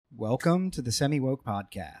Welcome to the Semi Woke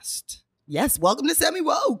podcast. Yes, welcome to Semi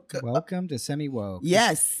Woke. Welcome to Semi Woke.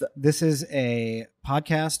 Yes. This is a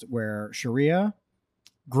podcast where Sharia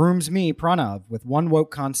grooms me, Pranav, with one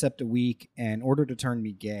woke concept a week in order to turn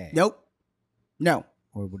me gay. Nope. No.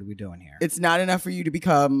 Or what are we doing here? It's not enough for you to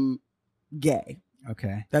become gay.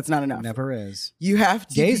 Okay. That's not enough. Never is. You have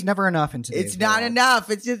to. Gay's never enough in today's It's not world.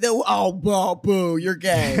 enough. It's just boo, you're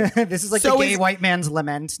gay. This is like So the gay is- white man's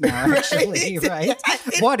lament now, actually, right?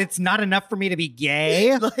 What? It's not enough for me to be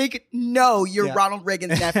gay? Like, no, you're Yeah. Ronald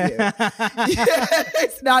Reagan's nephew.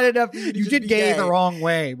 It's not enough for you to You just did be gay the wrong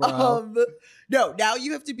way, bro. No, now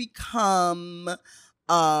you have to become,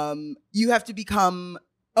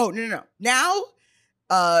 oh, no. Now,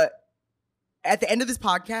 at the end of this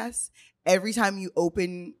podcast, every time you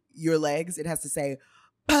open your legs, it has to say,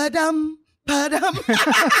 padum, padum.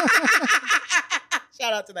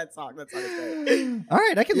 Shout out to that song. That song is great. All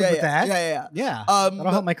right, I can live with that. Yeah. Yeah, Um,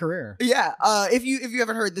 that'll help my career. Yeah. If you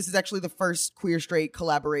haven't heard, this is actually the first queer straight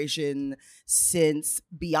collaboration since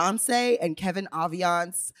Beyonce and Kevin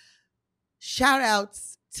Aviance. Shout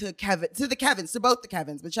outs to both the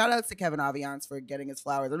Kevins, but shout outs to Kevin Aviance for getting his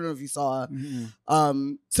flowers. I don't know if you saw.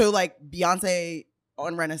 Mm-mm. So like Beyonce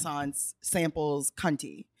on Renaissance samples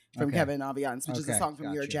Cunty from Okay. Kevin Aviance, which is a Okay, song from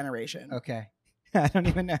your gotcha. generation. Okay. I don't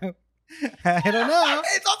even know. I don't know.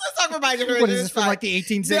 It's also a song from my generation. What is this It's from fine. like the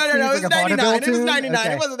 1860s? No, it like was a 99. vaudeville It was tune? 99.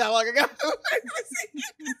 Okay. It wasn't that long ago.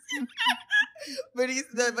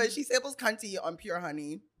 but she samples Cunty on Pure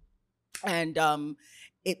Honey. And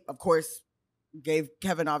it, of course, gave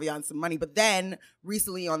Kevin Aviance some money. But then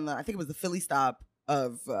recently on I think it was the Philly stop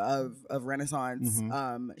of Renaissance,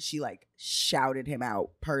 Mhm. she like shouted him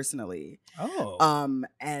out personally. Oh,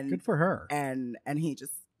 And good for her. and he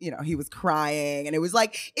just, he was crying, and it was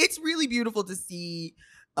like, it's really beautiful to see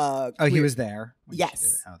Oh, he queer- was there. when she did Yes. it.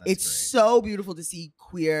 Oh, that's It's great. so beautiful to see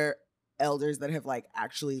queer elders that have like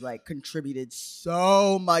actually like contributed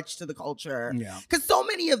so much to the culture. Yeah. Because so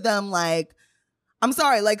many of them, like, I'm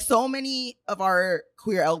sorry, like so many of our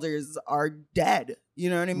queer elders are dead. You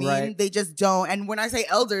know what I mean? Right. They just don't. And when I say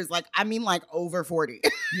elders, like, I mean like over 40.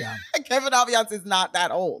 Yeah. Kevin Aviance is not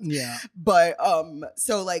that old. Yeah. But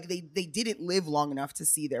so like they didn't live long enough to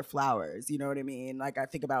see their flowers. You know what I mean? Like I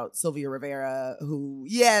think about Sylvia Rivera, who,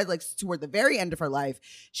 like toward the very end of her life,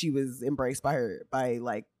 she was embraced by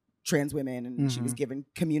like trans women, and she was Mhm. given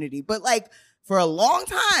community. But like for a long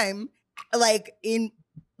time, like in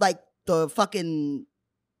like the fucking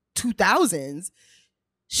 2000s,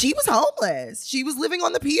 she was homeless. She was living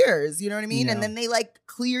on the piers, you know what I mean? Yeah. And then they like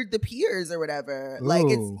cleared the piers or whatever. Like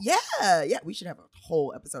Ooh. it's we should have a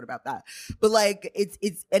whole episode about that. But like it's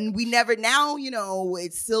and we never now,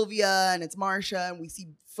 it's Sylvia and it's Marsha, and we see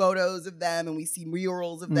photos of them and we see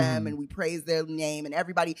murals of them Mhm. and we praise their name, and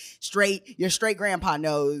everybody your straight grandpa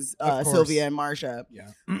knows Of course. Sylvia and Marsha. Yeah.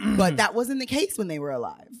 But that wasn't the case when they were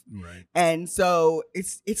alive. Right. And so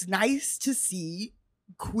it's nice to see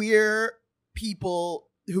queer people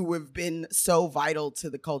who have been so vital to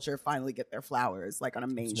the culture finally get their flowers, like on a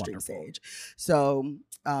mainstream wonderful. stage. So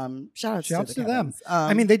shout Shouts out to the them. Kevins.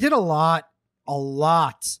 I mean, they did a lot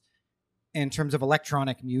in terms of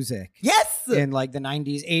electronic music. yes, In like the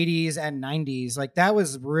 90s, 80s, and 90s. Like that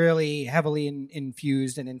was really heavily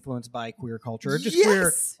infused and influenced by queer culture. Just queer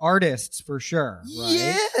Yes. artists for sure. Right?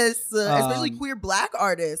 yes, especially Um, queer Black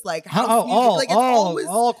artists, like Oh, house music, like it's always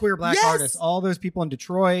all queer Black Yes. artists, all those people in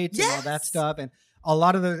Detroit and all that Yes. stuff. And a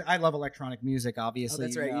lot of those, I love electronic music, obviously. Oh,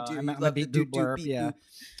 that's right, you do. I'm You a love the beat doop doop, doop, blurb, beat yeah.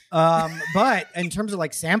 doop. But in terms of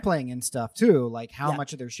like sampling and stuff too, like how Yeah.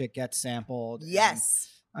 much of their shit gets sampled. and- Yes.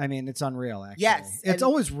 I mean, it's unreal, actually. Yes, It's and-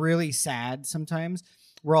 always really sad sometimes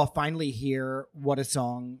where I'll finally hear what a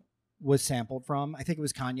song was sampled from. I think it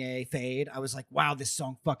was Kanye, Fade. I was like, wow, this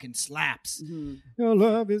song fucking slaps. Mhm. Your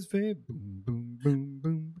love is fade. Boom, boom, boom,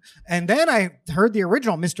 boom. And then I heard the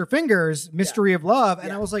original Mr. Fingers, Mystery of Love. And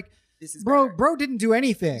Yeah. I was like, This is bro, better. bro didn't do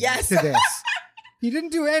anything Yes. to this. He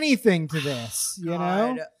didn't do anything to this, you know?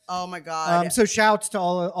 God. Oh my God. So shouts to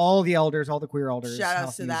all the elders, all the queer elders. Shout outs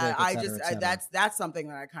house to music, that. et I cetera, just et cetera. that's something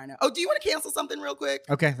that I kind of. Oh, do you want to cancel something real quick?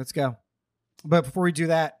 Okay, let's go. But before we do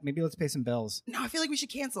that, maybe let's pay some bills. No, I feel like we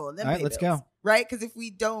should cancel and then All right, pay let's bills, go. right? Because if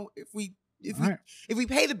we All right. if we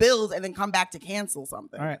pay the bills and then come back to cancel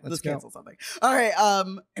something, All right, let's go. cancel something. All right.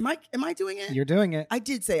 Am I doing it? You're doing it. I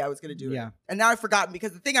did say I was going to do Yeah. it, and now I've forgotten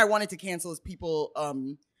because the thing I wanted to cancel is people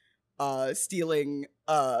stealing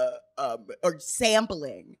or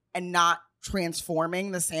sampling and not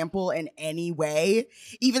transforming the sample in any way.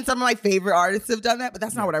 Even some of my favorite artists have done that, but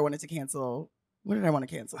that's not what I wanted to cancel. What did I want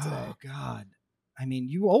to cancel today? Oh God. I mean,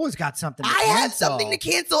 you always got something to I cancel. have something to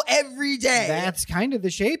cancel every day. That's kind of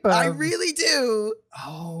the shape of... I really do.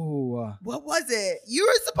 Oh. What was it? You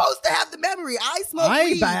were supposed to have the memory. I smoke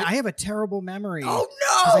weed. I have a terrible memory. Oh,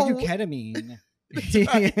 Because I no. do ketamine.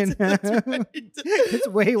 Right. You know? That's right. It's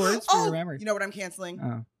way worse for your memory. You know what I'm canceling?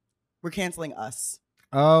 Oh. We're canceling us.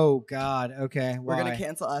 Oh, God. Okay. We're Why? going to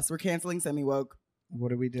cancel us. We're canceling Semi-Woke. What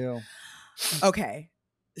do we do? Okay.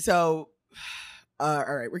 So, all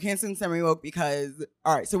right. We're canceling Semi-Woke because,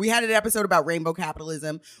 all right. So we had an episode about rainbow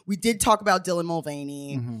capitalism. We did talk about Dylan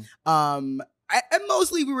Mulvaney. Mhm. And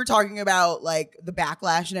mostly we were talking about like the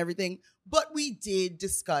backlash and everything, but we did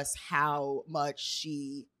discuss how much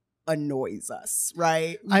she annoys us,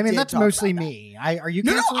 right? We I mean, did that's talk mostly about that. me. Are you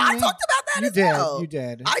No, canceling I me? talked about that You as did. well. You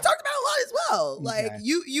did. I talked about a lot as well. Like Okay.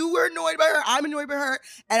 you were annoyed by her. I'm annoyed by her,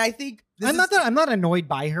 and I think I'm not annoyed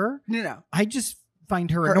by her. No. I just find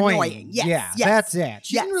her, Her annoying. annoying. Yes, Yeah, yes, that's it.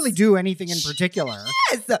 She didn't yes. really do anything in particular.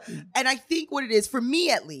 Yes, and I think what it is for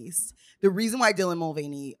me, at least, the reason why Dylan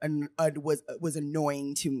Mulvaney was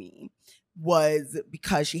annoying to me was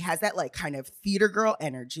because she has that like kind of theater girl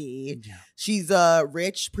energy. Yeah. She's a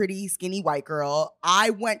rich, pretty, skinny white girl.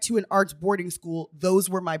 I went to an arts boarding school. Those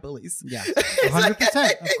were my bullies. Yeah, It's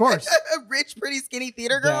 100%, of course. Rich, pretty, skinny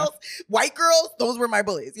theater Yeah. girls, white girls. Those were my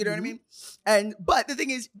bullies. You know what I Mhm. mean? But the thing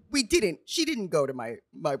is, she didn't go to my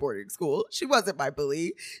boarding school. She wasn't my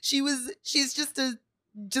bully. She's just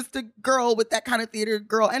a girl with that kind of theater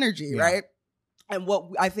girl energy, Yeah. right? And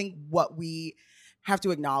what we have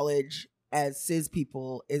to acknowledge as cis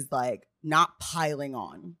people is like not piling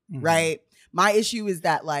on, Mhm. right? My issue is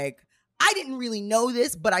that like I didn't really know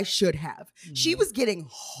this, but I should have. She Mhm. was getting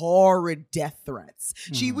horrid death threats.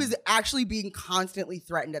 She Mhm. was actually being constantly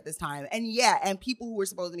threatened at this time. And people who were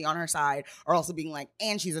supposed to be on her side are also being like,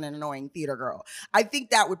 and she's an annoying theater girl. I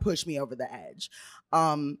think that would push me over the edge.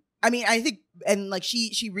 I mean, I think, and like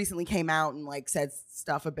she recently came out and like said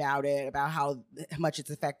stuff about it, about how much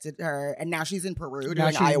it's affected her, and now she's in Peru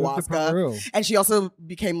Now doing she moved to ayahuasca, Peru. and she also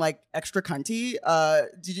became like extra cunty.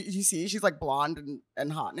 Did you see? She's like blonde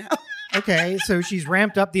and hot now. Okay, so she's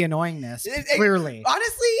ramped up the annoyingness, clearly.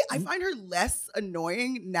 Honestly, I find her less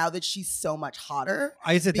annoying now that she's so much hotter.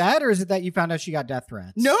 Is it that, or is it that you found out she got death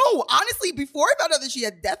threats? No, honestly, before I found out that she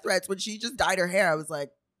had death threats when she just dyed her hair, I was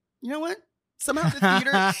like, you know what? Somehow the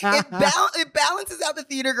theater it balances out the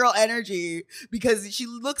theater girl energy because she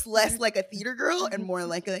looks less like a theater girl and more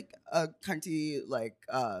like a cunty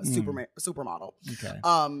supermodel. Okay.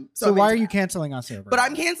 So So I'm why are into you that. canceling us over? But it?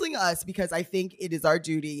 I'm canceling us because I think it is our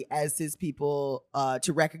duty as cis people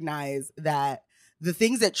to recognize that the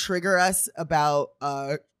things that trigger us about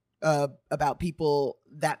people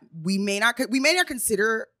that we may not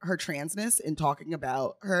consider her transness in talking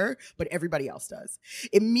about her, but everybody else does.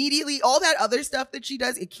 Immediately, all that other stuff that she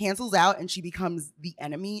does, it cancels out, and she becomes the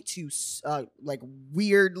enemy to like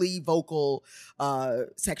weirdly vocal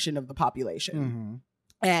section of the population.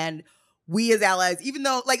 Mhm. And we as allies, even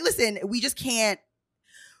though, like, listen, we can't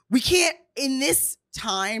in this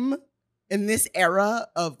time, in this era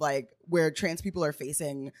of like where trans people are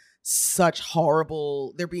facing such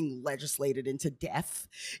horrible, they're being legislated into death,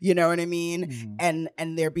 you know what I mean? Mhm.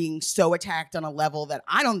 And they're being so attacked on a level that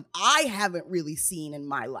I haven't really seen in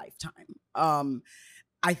my lifetime.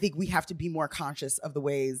 I think we have to be more conscious of the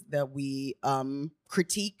ways that we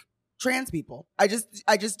critique trans people. I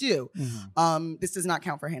just do. Mhm. This does not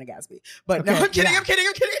count for Hannah Gadsby, but no, Okay, I'm kidding. yeah. I'm kidding.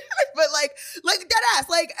 But like dead ass,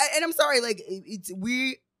 like, and I'm sorry, like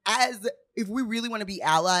if we really want to be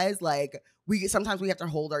allies, like sometimes we have to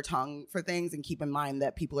hold our tongue for things and keep in mind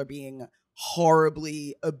that people are being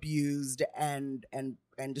horribly abused and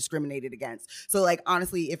discriminated against. So like,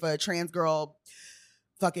 honestly, if a trans girl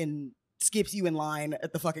fucking skips you in line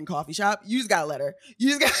at the fucking coffee shop, you just gotta let her.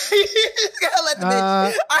 You just gotta let the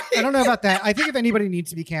bitch. I don't know about that. I think if anybody needs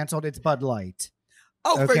to be canceled, it's Bud Light.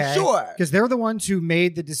 Oh, Okay? for sure. Because they're the ones who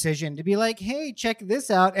made the decision to be like, hey, check this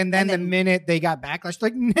out. And then the minute they got backlash,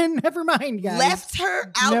 like, never mind, guys. Left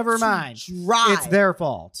her out. Never to mind. dry. It's their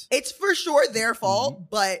fault. It's for sure their fault,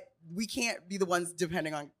 but we can't be the ones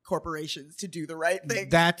depending on corporations to do the right thing.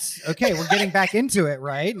 That's okay. We're getting back into it,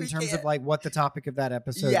 right? In We terms can't. of like what the topic of that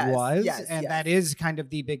episode Yes, was. yes, And yes. that is kind of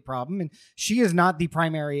the big problem. And she is not the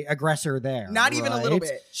primary aggressor there. Not even a little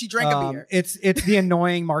right? bit. She drank a beer. It's the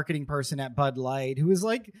annoying marketing person at Bud Light who is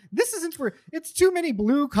like, this isn't for, it's too many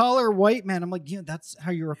blue collar white men. I'm like, yeah, that's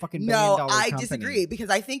how you're a fucking $1 billion No, I company. disagree because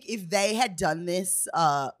I think if they had done this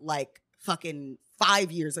like fucking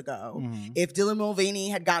 5 years ago, Mhm. if Dylan Mulvaney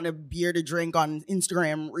had gotten a beer to drink on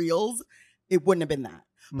Instagram Reels, it wouldn't have been that.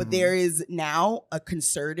 But Mhm. there is now a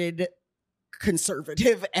concerted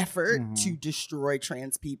conservative effort Mhm. to destroy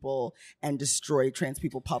trans people and destroy trans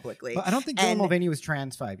people publicly. But I don't think Dylan And- Mulvaney was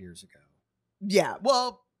trans 5 years ago. Yeah.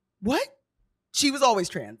 Well, what? She was always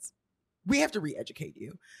trans. We have to re-educate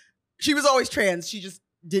you. She was always trans. She just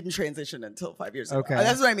didn't transition until 5 years ago. Okay.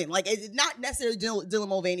 That's what I mean. Like, it's not necessarily Dylan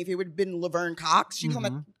Mulvaney. If it would have been Laverne Cox, she was on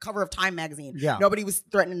the cover of Time magazine. Yeah. Nobody was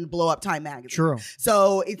threatening to blow up Time magazine. True.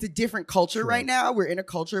 So it's a different culture True. right now. We're in a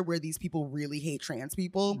culture where these people really hate trans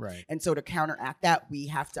people. Right. And so to counteract that,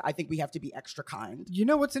 I think we have to be extra kind. You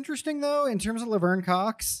know what's interesting though, in terms of Laverne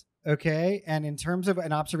Cox, okay, and in terms of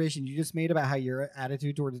an observation you just made about how your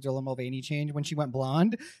attitude towards Dylan Mulvaney changed when she went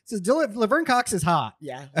blonde, says Laverne Cox is hot.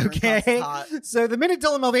 Yeah. Laverne Cox Okay, is hot. so the minute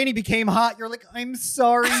Dylan Mulvaney became hot, you're like, I'm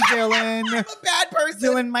sorry, Dylan. I'm a bad person.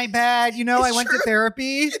 Dylan, my bad. You know, It's I went true. to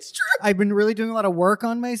therapy. It's true. I've been really doing a lot of work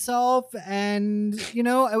on myself, and you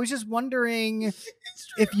know, I was just wondering It's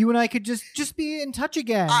true. if you and I could just be in touch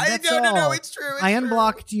again. That's No, all. it's true. It's I true.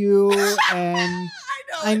 unblocked you, and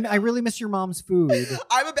I know. I really miss your mom's food.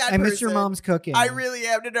 I'm a bad person. I miss your mom's cooking. I really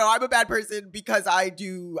am. No, I'm a bad person because I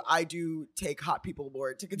do take hot people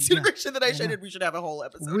more into consideration than I should, and we should have a whole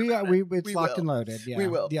episode. about it. It's We locked will. and loaded. Yeah, We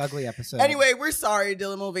will. The ugly episode. Anyway, we're sorry,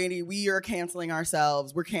 Dylan Mulvaney. We are canceling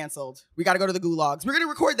ourselves. We're canceled. We got to go to the gulags. We're going to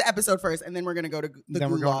record the episode first, and then we're going to go to the Then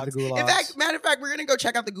gulags. we're going to the gulags. In fact, matter of fact, we're going to go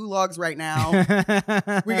check out the gulags right now.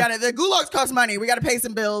 The gulags cost money. We got to pay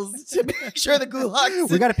some bills to make sure the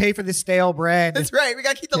gulags. We got to pay for the stale bread. That's right. We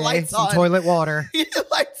got to keep the Okay, lights some on. toilet water. The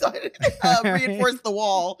lights on. Reinforce the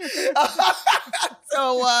wall.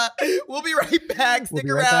 So we'll be right back. Stick We'll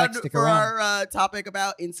be right back. around Stick for around. our topic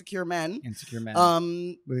about insecure men. Insecure men.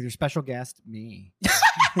 Um. With your special guest, me.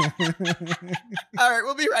 All right,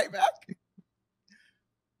 we'll be right back.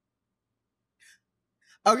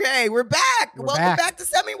 Okay, we're back. We're Welcome back to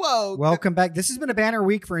Semi Woke. Welcome back. This has been a banner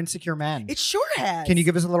week for insecure men. It sure has. Can you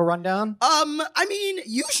give us a little rundown? I mean,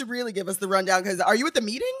 you should really give us the rundown because are you at the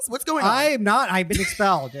meetings? What's going on? I am not. I've been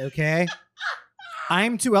expelled. Okay.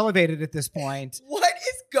 I'm too elevated at this point. What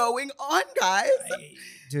is going on, guys?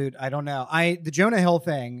 Dude, I don't know. The Jonah Hill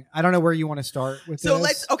thing. I don't know where you want to start with So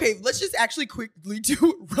this. let's just actually quickly do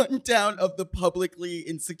a rundown of the publicly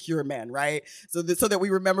insecure men, right? So that we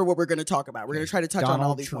remember what we're going to talk about. We're going to try to touch on all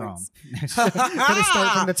Donald these Trump. points. Gonna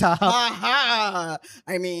start from the top.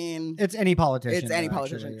 I mean, It's any politician. it's any though,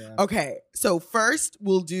 politician. actually, yeah. Okay, so first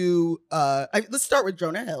we'll do. Let's start with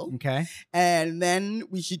Jonah Hill, Okay. and then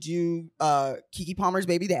we should do Keke Palmer's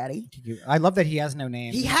baby daddy. I love that he has no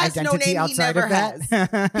name. He has no Identity name. He outside never of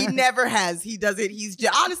that. He never has. He doesn't.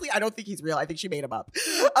 Honestly, I don't think he's real. I think she made him up.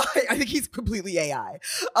 I think he's completely AI.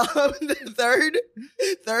 Third,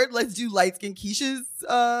 let's do light skin Keisha's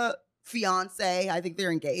fiance. I think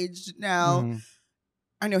they're engaged now. Mhm.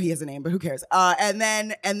 I know he has a name, but who cares? And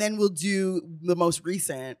then we'll do the most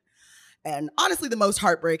recent and honestly the most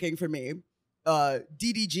heartbreaking for me.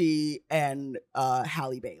 DDG and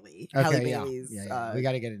Halle Bailey. Halle Okay, yeah. Bailey's Yeah. We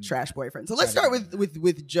got to get into trash that. boyfriend. So let's start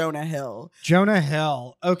with Jonah Hill. Jonah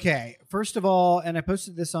Hill. Okay. First of all, and I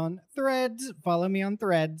posted this on Threads. Follow me on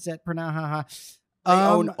Threads at Pranahaha. I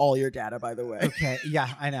own all your data, by the way. Okay. Yeah,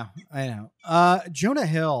 I know. Jonah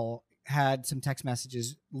Hill had some text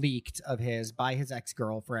messages leaked of his by his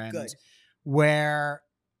ex-girlfriend Good. where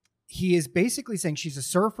he is basically saying she's a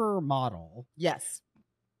surfer model. Yes.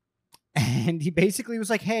 And he basically was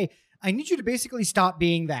like, hey, I need you to basically stop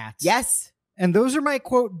being that. Yes. And those are my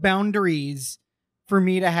quote boundaries for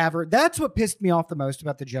me to have her. That's what pissed me off the most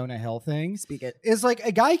about the Jonah Hill thing. Speak it. Is like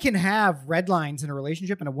a guy can have red lines in a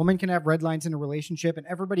relationship and a woman can have red lines in a relationship and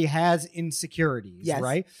everybody has insecurities, Yes.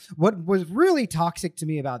 right? What was really toxic to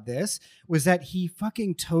me about this was that he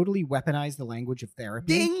fucking totally weaponized the language of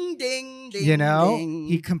therapy. Ding, ding, ding. You know, ding.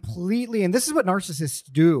 he completely, and this is what narcissists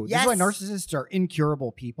do. This is why Yes. narcissists are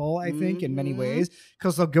incurable people, I think, in many Mhm. ways,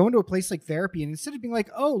 because they'll go into a place like therapy and instead of being like,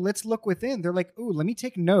 oh, let's look within, they're like, oh, let me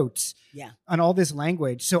take notes Yeah. on all this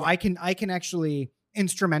language so I can actually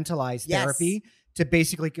instrumentalize Yes. therapy to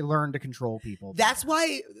basically learn to control people. That's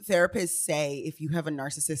why therapists say if you have a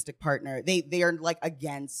narcissistic partner, they are like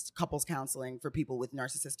against couples counseling for people with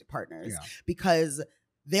narcissistic partners Yeah. because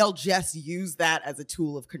they'll just use that as a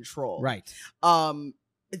tool of control. Right.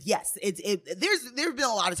 Yes, there's been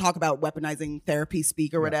a lot of talk about weaponizing therapy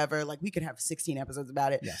speak or Yeah. whatever. Like we could have 16 episodes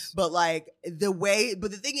about it. Yes. But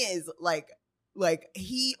the thing is like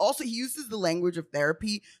he uses the language of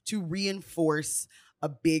therapy to reinforce a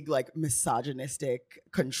big like misogynistic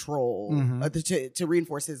control Mhm. to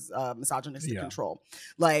reinforce his misogynistic Yeah. control.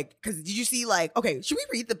 Like, because did you see like, okay, should we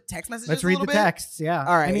read the text messages? Let's a read little the bit? texts. Yeah.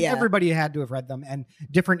 All right, I mean, yeah. everybody had to have read them and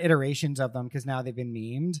different iterations of them because now they've been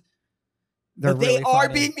memed. They're They really are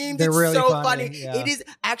funny. being memed. They're It's really so funny. funny. Yeah. It is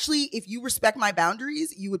actually, if you respect my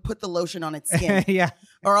boundaries, you would put the lotion on its skin. Yeah.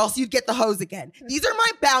 Or else you'd get the hose again. These are my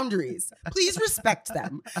boundaries. Please respect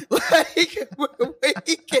them. Like, we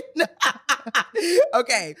can-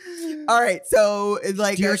 okay. All right. So,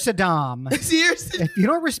 like, Dear Saddam, seriously. if you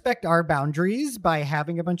don't respect our boundaries by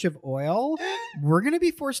having a bunch of oil, we're going to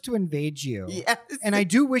be forced to invade you. Yes. And I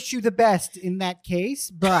do wish you the best in that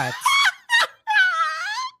case, but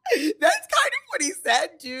That's kind of what he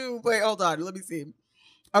said too. Wait, hold on. Let me see.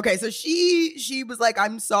 Okay, so she was like,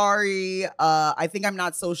 "I'm sorry. I think I'm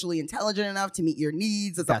not socially intelligent enough to meet your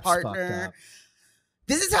needs as a that's fucked partner." up.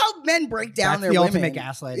 This is how men break down That's their the women. ultimate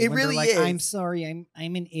gaslighting. It when they're really like, is. I'm sorry,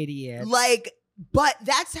 I'm an idiot. Like, but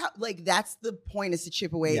that's how, like, that's the point, is to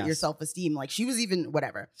chip away at Yes. your self-esteem. Like, she was even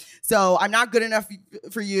whatever. So I'm not good enough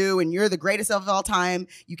for you, and you're the greatest of all time.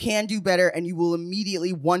 You can do better, and you will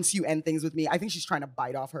immediately, once you end things with me. I think she's trying to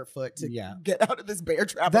bite off her foot to get out of this bear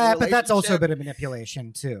trap. But that's also a bit of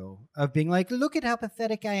manipulation too, of being like, look at how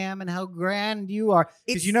pathetic I am and how grand you are.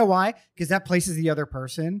 Because you know why? Because that places the other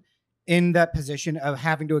person in that position of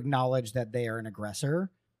having to acknowledge that they are an aggressor,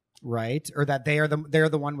 right? Or that they're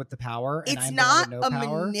the one with the power. And It's I'm not the one with no a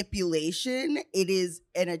power. manipulation. It is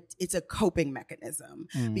it's a coping mechanism.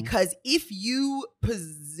 Mm. Because if you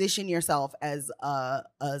position yourself as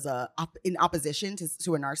in opposition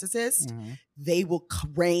to a narcissist, Mhm. they will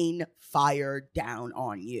rain fire down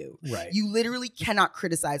on you. Right. You literally cannot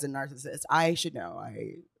criticize a narcissist. I should know.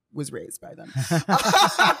 I was raised by them.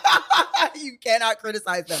 You cannot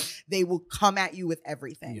criticize them. They will come at you with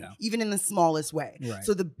everything, Yeah. even in the smallest way. Right.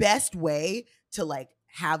 So the best way to like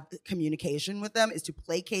have communication with them is to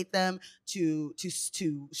placate them, to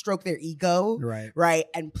stroke their ego, Right.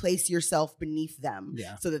 and place yourself beneath them,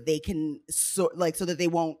 Yeah. so that they can so that they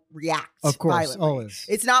won't react. Of course. violently. Always.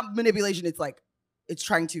 It's not manipulation. It's like it's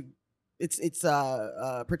trying to. It's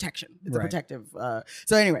protection. It's a Right. protective.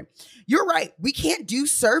 So anyway, you're right. We can't do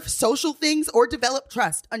social things or develop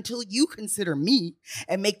trust until you consider me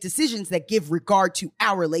and make decisions that give regard to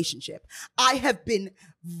our relationship. I have been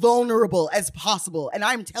vulnerable as possible, and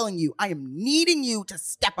I'm telling you, I am needing you to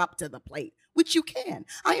step up to the plate, which you can.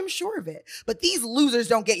 I am sure of it. But these losers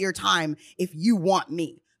don't get your time if you want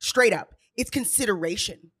me. Straight up, it's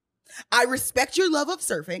consideration. I respect your love of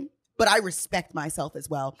surfing, but I respect myself as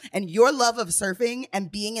well. And your love of surfing and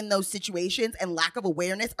being in those situations and lack of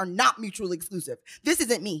awareness are not mutually exclusive. This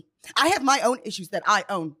isn't me. I have my own issues that I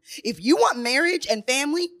own. If you want marriage and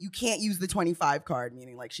family, you can't use the 25 card,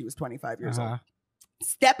 meaning like she was 25 years old.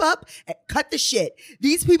 Step up and cut the shit.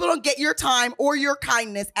 These people don't get your time or your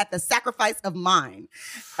kindness at the sacrifice of mine.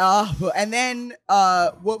 And then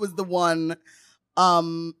what was the one?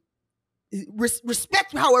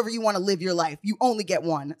 Respect however you want to live your life. You only get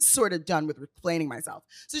one. Sort of done with explaining myself.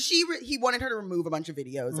 So he wanted her to remove a bunch of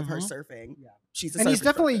videos of her surfing. Yeah. She's and he's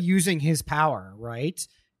definitely using his power, right?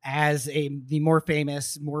 As the more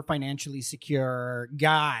famous, more financially secure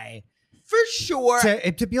guy. For sure.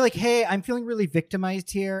 To be like, hey, I'm feeling really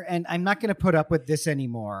victimized here, and I'm not going to put up with this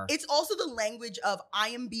anymore. It's also the language of I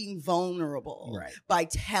am being vulnerable by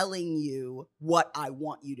telling you what I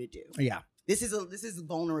want you to do. Yeah. This is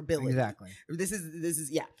vulnerability. Exactly. This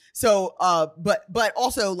is yeah. So but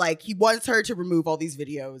also like he wants her to remove all these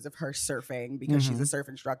videos of her surfing because she's a surf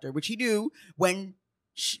instructor, which he knew when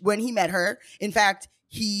he met her. In fact,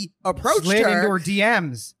 he approached Slid her into her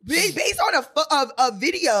DMs based on a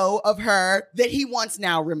video of her that he wants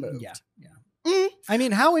now removed. Yeah. I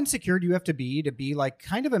mean, how insecure do you have to be like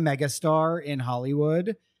kind of a megastar in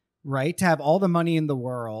Hollywood? Right? To have all the money in the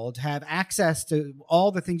world, have access to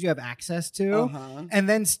all the things you have access to, and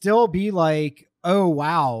then still be like, oh,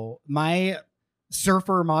 wow, my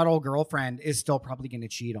surfer model girlfriend is still probably going to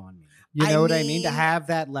cheat on me. You know what I mean? To have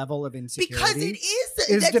that level of insecurity. Because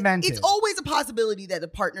it is demented. It's always a possibility that the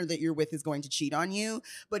partner that you're with is going to cheat on you.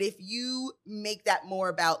 But if you make that more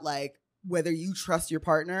about like, whether you trust your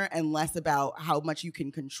partner and less about how much you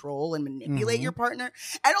can control and manipulate your partner.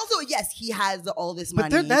 And also, yes, he has all this money.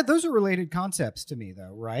 But those are related concepts to me,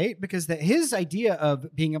 though, right? Because his idea of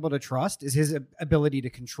being able to trust is his ability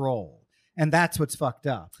to control. And that's what's fucked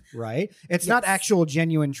up, right? It's not actual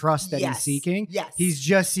genuine trust that he's seeking. Yes. He's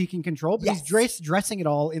just seeking control, but he's dressing it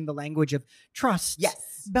all in the language of trust,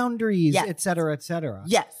 boundaries, et cetera, et cetera.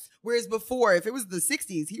 Yes. Whereas before, if it was the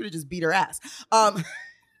 60s, he would have just beat her ass.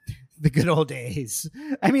 The good old days.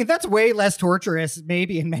 I mean, that's way less torturous,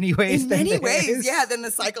 maybe in many ways. Than the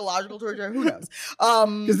psychological torture. Who knows?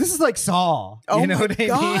 Because this is like Saw. Oh you know my what I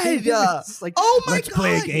God. mean? It's like, oh my let's God.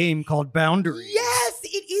 play a game called Boundaries. Yes,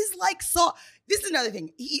 it is like saw. This is another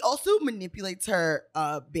thing. He also manipulates her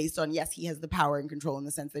based on, yes, he has the power and control in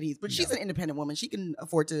the sense that but she's an independent woman. She can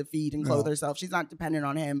afford to feed and clothe herself. She's not dependent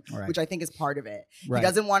on him, which I think is part of it. Right. He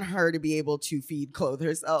doesn't want her to be able to feed, clothe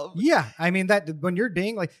herself. Yeah. I mean, that when you're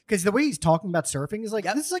being like, because the way he's talking about surfing is like,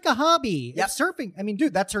 this is like a hobby. It's surfing. I mean,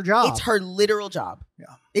 dude, that's her job. It's her literal job.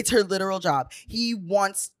 Yeah. It's her literal job. He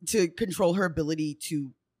wants to control her ability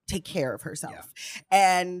to take care of herself. Yeah.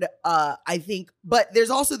 And I think, but there's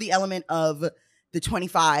also the element of the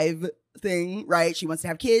 25 thing, right? She wants to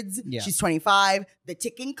have kids. Yeah. She's 25. The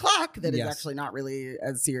ticking clock that is actually not really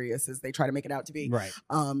as serious as they try to make it out to be. Right.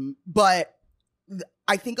 But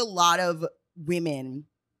I think a lot of women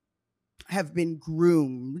have been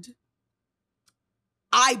groomed.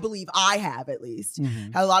 I believe I have, at least.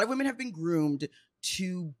 Mm-hmm. A lot of women have been groomed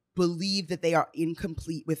to believe that they are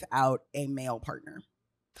incomplete without a male partner.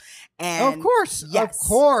 And of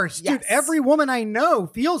course, dude. Every woman I know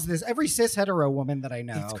feels this. Every cis hetero woman that I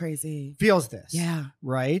know, it's crazy, feels this. Yeah,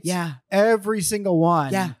 right. Yeah, every single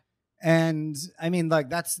one. Yeah, and I mean, like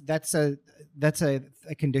that's a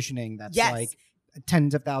conditioning that's like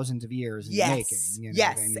tens of thousands of years in the making. You know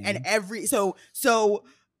what I mean? And every so.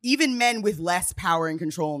 Even men with less power and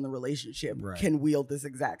control in the relationship can wield this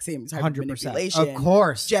exact same type 100%. Of manipulation. Of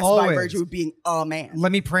course. Just by virtue of being a man.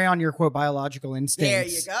 Let me prey on your quote biological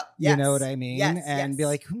instincts. There you go. You know what I mean? Yes, and be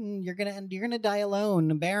like, you're gonna die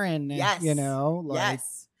alone, barren. Yes. You know? Like,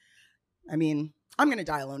 yes. I mean, I'm going to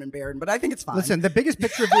die alone and barren, but I think it's fine. Listen, the biggest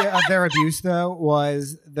picture of their abuse, though,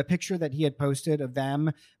 was the picture that he had posted of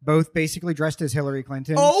them both basically dressed as Hillary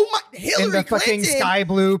Clinton. Oh, my. Hillary in the Clinton. Fucking sky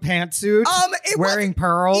blue pantsuit, wearing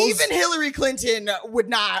pearls. Even Hillary Clinton would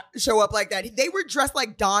not show up like that. They were dressed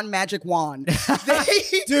like Don Magic Wand.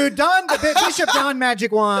 Dude, Bishop Don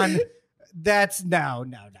Magic Wand. That's no.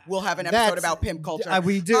 We'll have an episode about pimp culture.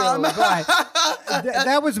 We do, but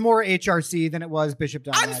that was more HRC than it was Bishop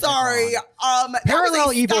Don. I'm sorry.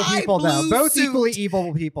 Parallel evil people, though. Both equally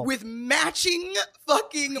evil people. With matching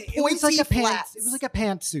fucking pointy it was like a flats. It was like a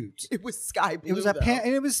pantsuit. It was sky blue. It was a pant,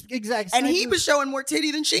 and it was exactly. And he was showing more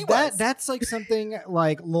titty than she was. That's like something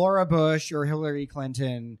like Laura Bush or Hillary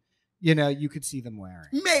Clinton. You know, you could see them wearing.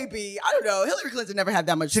 Maybe. I don't know. Hillary Clinton never had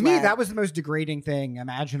that much To me, that was the most degrading thing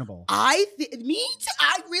imaginable. I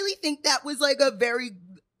really think that was like a very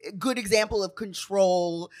good example of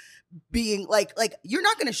control being like you're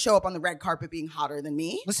not going to show up on the red carpet being hotter than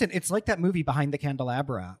me. Listen, it's like that movie Behind the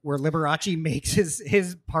Candelabra where Liberace makes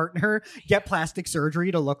his partner get plastic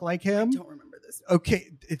surgery to look like him. I don't remember this. Okay,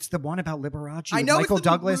 it's the one about Liberace. I know Michael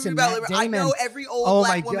Douglas and Matt Damon. I know every old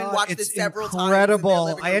black woman watched this several times.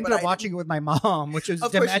 Incredible. I ended up watching it with my mom, which was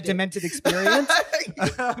a demented experience.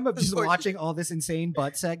 I'm just watching all this insane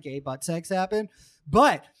gay butt sex happen.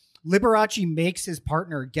 But Liberace makes his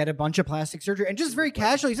partner get a bunch of plastic surgery and just very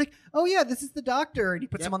casually, he's like, oh yeah, this is the doctor. And he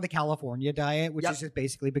puts him on the California diet, which is just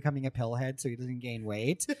basically becoming a pillhead so he doesn't gain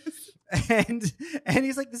weight. and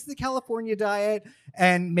he's like, this is the California diet,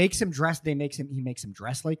 and makes him dress. He makes him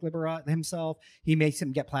dress like Liberace himself. He makes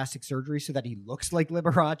him get plastic surgery so that he looks like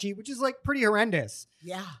Liberace, which is like pretty horrendous.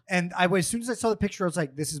 Yeah. And as soon as I saw the picture, I was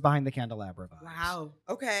like, this is Behind the Candelabra vibes. Wow.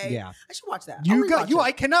 Okay. Yeah. I should watch that.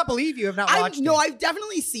 I cannot believe you have not watched it. No, I've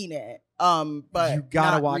definitely seen it. But you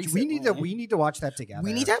gotta watch. Recently. We need to watch that together.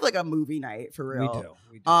 We need to have like a movie night for real.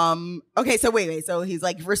 We do. Okay, so wait. So he's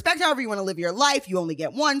like, respect however you want to live your life. You only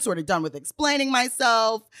get one. Sort of done with explaining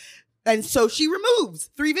myself. And so she removes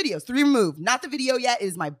 3 videos. 3 removed. Not the video yet. It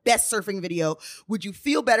is my best surfing video. Would you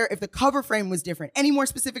feel better if the cover frame was different? Any more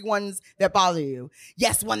specific ones that bother you?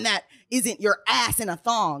 Yes, one that isn't your ass in a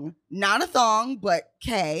thong. Not a thong, but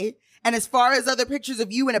K. And as far as other pictures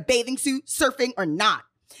of you in a bathing suit, surfing or not.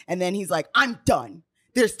 And then he's like, I'm done.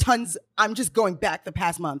 There's tons. I'm just going back the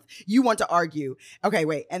past month. You want to argue. Okay,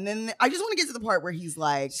 wait. And then I just want to get to the part where he's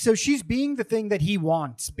like. So she's being the thing that he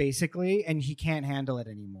wants, basically, and he can't handle it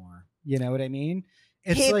anymore. You know what I mean?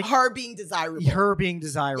 It's like her being desirable. Her being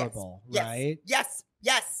desirable, yes, right?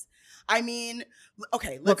 Yes. I mean,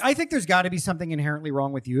 okay. Look, I think there's got to be something inherently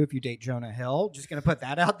wrong with you if you date Jonah Hill. Just gonna put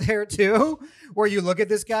that out there too. Where you look at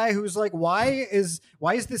this guy who's like, why is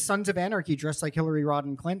this Sons of Anarchy dressed like Hillary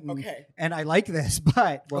Rodham Clinton? Okay. And I like this,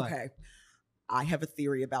 but what? Okay. I have a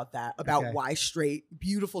theory about that. About why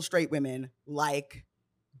beautiful straight women like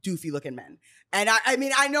doofy looking men. And I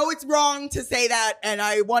mean, I know it's wrong to say that, and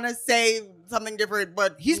I want to say something different,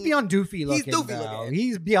 but he's beyond doofy looking. He's doofy looking.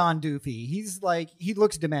 He's beyond doofy. He's like, he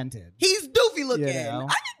looks demented. He's doofy looking. You know?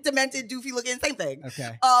 I think demented, doofy looking, same thing.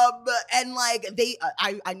 Okay. And like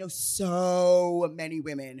I know so many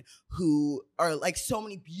women who are like so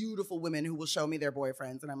many beautiful women who will show me their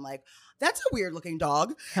boyfriends, and I'm like, that's a weird looking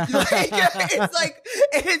dog. Like,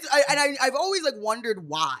 I've always like wondered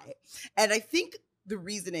why, and I think the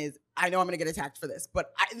reason is, I know I'm going to get attacked for this,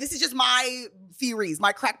 but this is just my theories,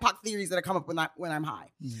 my crackpot theories that I come up when I'm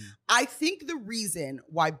high. I think the reason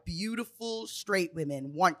why beautiful straight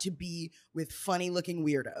women want to be with funny looking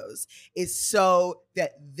weirdos is so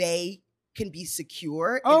that they can be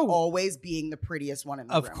secure in always being the prettiest one in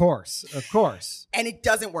the room. Of course. And it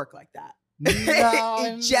doesn't work like that. No,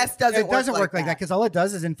 it just doesn't work like that because all it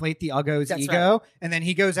does is inflate the Uggo's ego, right. And then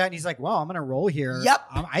he goes out and he's like, well, I'm gonna roll here. Yep.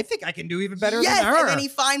 I think I can do even better than her. And then he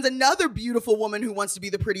finds another beautiful woman who wants to be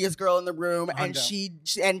the prettiest girl in the room, and she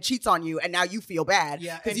cheats on you, and now you feel bad.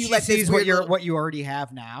 Yeah, because you let sees what you already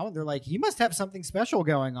have now. They're like, he must have something special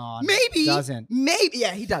going on. Maybe doesn't. Maybe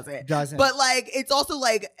he doesn't. But like it's also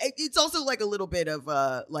like a little bit of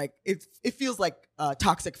like it feels like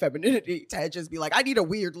toxic femininity to just be like, I need a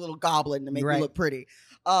weird little goblin to make me look pretty.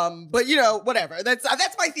 But you know, whatever. That's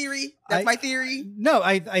my theory. That's my theory. No,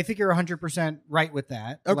 I think you're 100% right with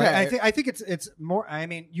that. Okay. Like, I think it's more. I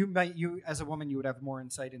mean, you as a woman, you would have more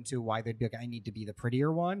insight into why they'd be like, I need to be the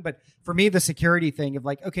prettier one. But for me, the security thing of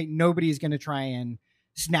like, okay, nobody's going to try and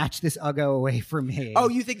snatch this Uggo away from me. Oh,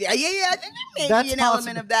 you think that? Yeah. I think there may be an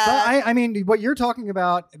element of that. But I mean, what you're talking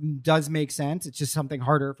about does make sense. It's just something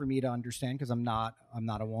harder for me to understand because I'm not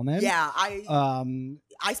a woman. Yeah,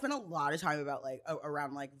 I spent a lot of time about like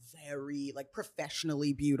around like very like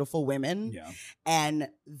professionally beautiful women. Yeah. And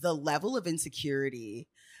the level of insecurity,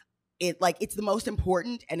 it's the most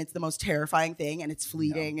important and it's the most terrifying thing, and it's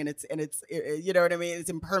fleeting and it's you know what I mean? It's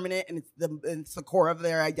impermanent, and it's the core of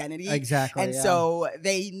their identity. Exactly. And so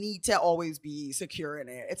they need to always be secure in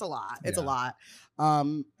it. It's a lot. It's a lot.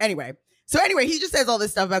 Anyway, he just says all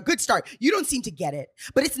this stuff about good start. You don't seem to get it,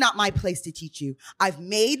 but it's not my place to teach you. I've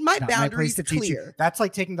made my boundaries clear. That's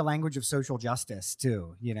like taking the language of social justice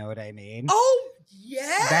too. You know what I mean? Oh,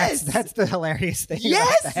 yes. That's the hilarious thing.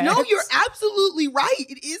 Yes. No, you're absolutely right.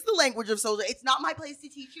 It is the language of social. It's not my place to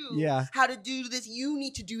teach you how to do this. You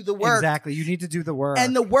need to do the work. Exactly. You need to do the work.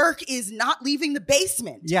 And the work is not leaving the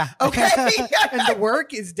basement. Yeah. Okay. And the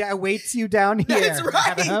work is awaits you down here. That's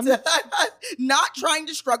right. Not trying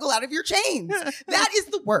to struggle out of your chains. That is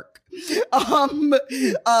the work.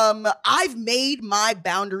 I've made my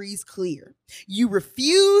boundaries clear. You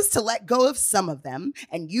refuse to let go of some of them,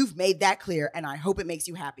 and you've made that clear, and I hope it makes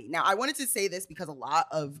you happy. Now, I wanted to say this because a lot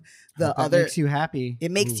of the other... makes you happy.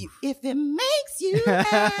 It makes you... If it makes you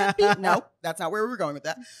happy... No, that's not where we were going with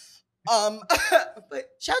that. But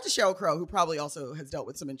shout out to Sheryl Crow, who probably also has dealt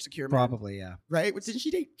with some insecure men. Probably, yeah. Right? Didn't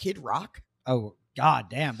she date Kid Rock? Oh, God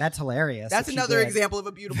damn, that's hilarious. That's another example of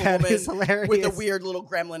a beautiful woman with a weird little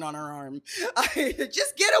gremlin on her arm.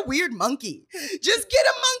 Just get a weird monkey. Just get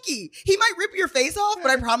a monkey. He might rip your face off,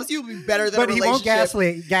 but I promise you it'll be better than a relationship. But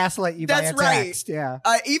he won't gaslight you by a text. Yeah.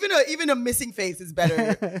 Even a missing face is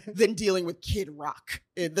better than dealing with Kid Rock.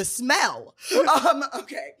 The smell.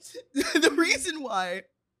 Okay. The reason why...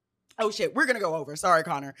 Oh, shit. We're going to go over. Sorry,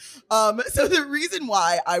 Connor. So the reason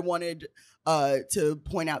why I wanted... to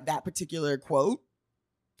point out that particular quote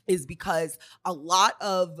is because a lot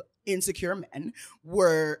of insecure men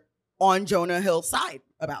were on Jonah Hill's side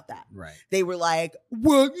about that. Right. They were like,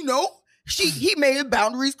 well, you know, he made the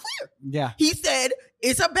boundaries clear. Yeah. He said,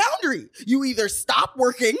 it's a boundary. You either stop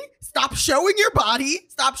working, stop showing your body,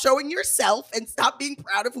 stop showing yourself, and stop being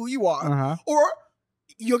proud of who you are, or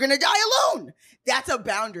you're going to die alone. That's a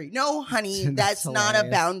boundary. No, honey, that's not a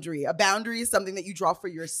boundary. A boundary is something that you draw for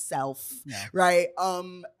yourself, right?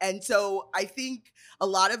 And so I think a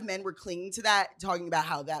lot of men were clinging to that, talking about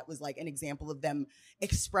how that was like an example of them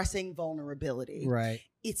expressing vulnerability. Right.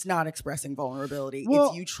 It's not expressing vulnerability. Well,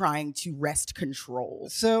 it's you trying to wrest control.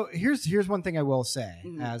 So here's one thing I will say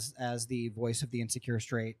as the voice of the insecure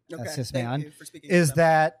straight cis man is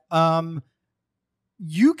that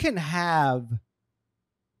you can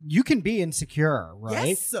be insecure, right?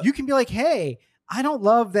 Yes. You can be like, hey, I don't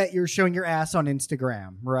love that you're showing your ass on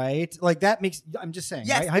Instagram, right? Like that makes, I'm just saying,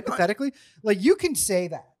 right? Hypothetically, like you can say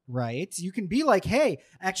that, right? You can be like, hey,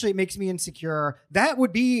 actually it makes me insecure. That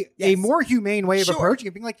would be a more humane way of approaching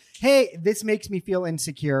it. Being like, hey, this makes me feel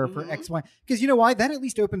insecure for X, Y. Because you know why? That at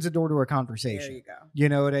least opens a door to a conversation. There you go. You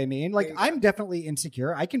know what I mean? Like I'm definitely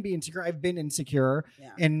insecure. I can be insecure. I've been insecure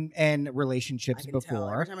in relatireships before. Tell.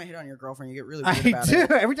 Every time I hit on your girlfriend, you get really weird about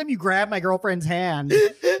it. Every time you grab my girlfriend's hand.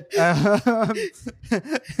 You're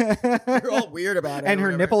all weird about it. And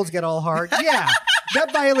her nipples get all hard. Yeah.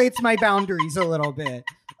 That violates my boundaries a little bit.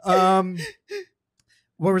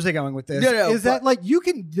 Where was I going with this? No, is that like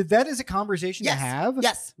that is a conversation Yes. to have.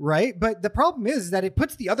 Yes. Right. But the problem is that it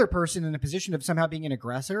puts the other person in a position of somehow being an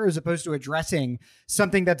aggressor as opposed to addressing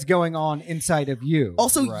something that's going on inside of you.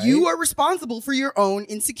 Also, right? you are responsible for your own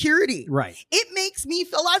insecurity. Right. It makes me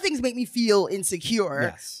feel, a lot of things make me feel insecure,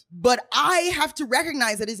 Yes. but I have to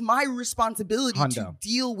recognize that it's my responsibility to Hundo.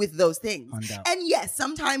 deal with those things. Hundo. And yes,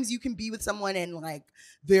 sometimes you can be with someone and like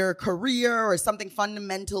their career or something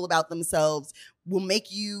fundamental about themselves will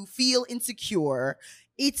make you feel insecure.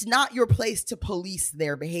 It's not your place to police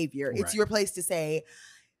their behavior. It's Right. your place to say,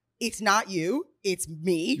 it's not you, it's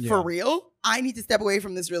me Yeah. for real. I need to step away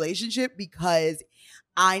from this relationship because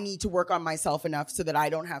I need to work on myself enough so that I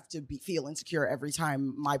don't have to feel insecure every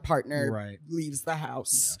time my partner Right. leaves the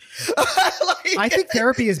house. Like, I think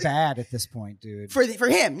therapy is bad at this point, dude. for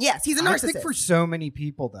him, yes, he's a narcissist. I think for so many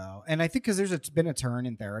people though, and I think because there's been a turn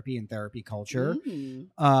in therapy and therapy culture, Mhm.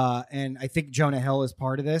 and I think Jonah Hill is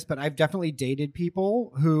part of this. But I've definitely dated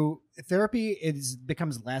people who therapy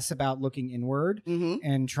becomes less about looking inward Mhm.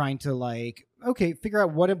 and trying to like, okay, figure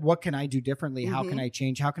out what can I do differently? How can Mhm. I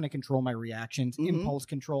change? How can I control my reactions, Mhm. impulse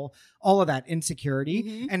control, all of that insecurity?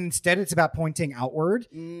 Mhm. And instead, it's about pointing outward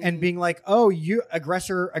and Mhm. being like, oh, you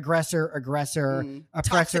aggressor, Mhm.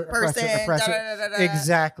 oppressor, Toxic person, oppressor. da-da-da-da-da.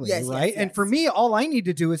 Exactly. Yes, right. yes, And for yes. me, all I need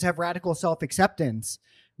to do is have radical self-acceptance.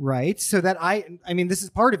 Right. So that I mean, this is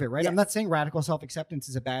part of it, right? Yes. I'm not saying radical self-acceptance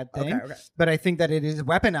is a bad thing, Okay. but I think that it is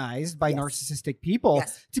weaponized by Yes. narcissistic people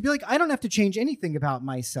Yes. to be like, I don't have to change anything about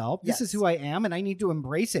myself. This is Yes. who I am and I need to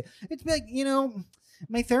embrace it. It's like,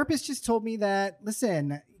 my therapist just told me that,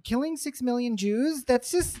 listen, killing 6 million Jews, that's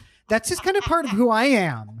just kind of part of who I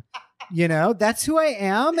am. That's who I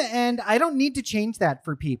am, and I don't need to change that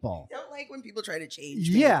for people. I don't like when people try to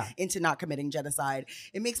change me Yeah. into not committing genocide.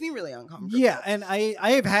 It makes me really uncomfortable. Yeah, and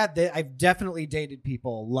I've definitely dated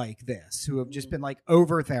people like this who have just been like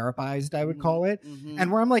over therapized, I would call it. Mhm.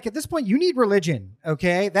 And where I'm like, at this point, you need religion,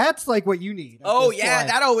 okay? That's like what you need. at Oh this yeah, point.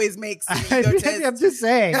 that always makes me I'm egotist. just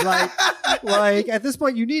saying, like at this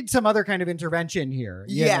point, you need some other kind of intervention here.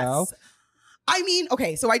 You know? I mean,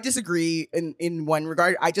 okay, so I disagree in one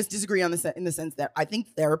regard. I just disagree in the sense that I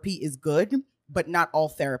think therapy is good, but not all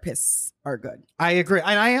therapists are good. I agree,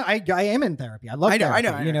 and I am in therapy. I love I know, therapy.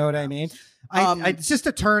 I know, You know what I mean? It's just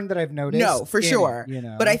a turn that I've noticed. No, for in it, sure. But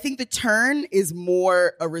Uh-huh. I think the turn is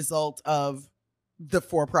more a result of the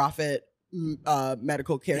for-profit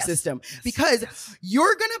medical care system, because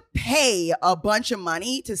you're going to pay a bunch of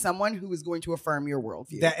money to someone who is going to affirm your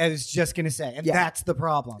worldview. That I was just gonna say, and that's the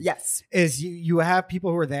problem. Yes. Is you have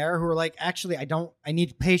people who are there who are like, actually, I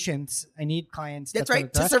need patients, I need clients. That's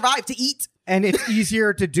right. To survive, to eat. And it's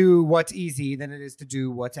easier to do what's easy than it is to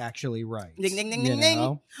do what's actually right. Ding, ding, ding, you ding, ding.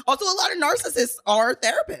 know? Also, a lot of narcissists are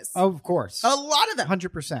therapists. Of course. A lot of them.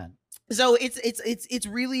 100%. So it's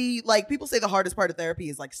really like, people say the hardest part of therapy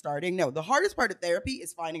is like starting. No, the hardest part of therapy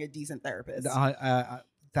is finding a decent therapist.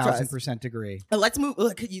 1,000% agree. Let's move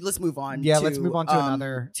on. Yeah, to, let's move on to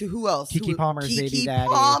another. To who else? Keke Palmer's Keke baby daddy.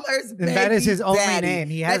 Palmer's And that is his baby only daddy. name.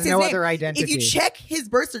 He That's has his no name. other identity. If you check his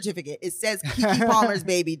birth certificate, it says Keke Palmer's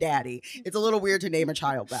baby daddy. It's a little weird to name a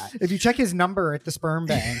child that. If you check his number at the sperm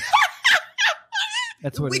bank,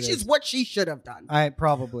 that's what Which it is what she should have done. I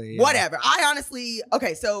probably. Yeah. Whatever. I honestly,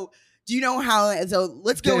 okay, so do you know how, so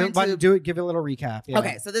let's go into. Give it a little recap. Yeah.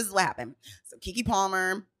 Okay, so this is what happened. So Keke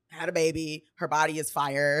Palmer had a baby. Her body is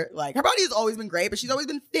fire. Like, her body has always been great, but she's always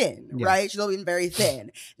been thin, Yes. right? She's always been very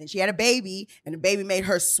thin. Then she had a baby, and the baby made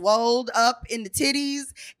her swolled up in the titties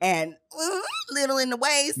and little in the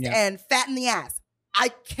waist and fat in the ass. I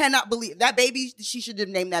cannot believe that baby. She should have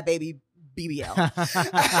named that baby BBL.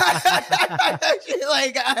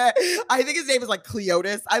 I think his name is like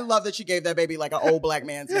Cleotis. I love that she gave that baby like an old black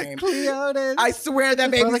man's name. Cleotis. I swear that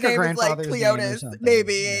It's baby's like a name is like grandfather's name or Cleotis. something.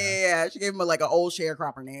 Maybe, Yeah. yeah. She gave him like an old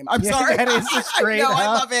sharecropper name. I'm Yeah, sorry. that is just straight I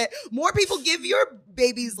up. love it. More people give your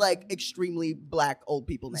babies like extremely black old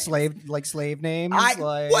people names. slave names. I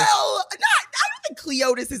don't think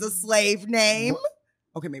Cleotis is a slave name.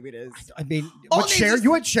 Okay, maybe it is. I mean, All what names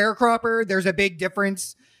you had sharecropper. There's a big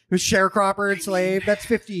difference with sharecropper and slave. That's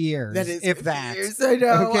 50 years. That is if 50 that. years. I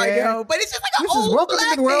know, Okay? I know. But it's just like an This is old welcome black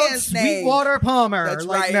to the world, man's name. Sweetwater Palmer. That's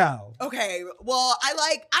like, right. no. Okay, well, I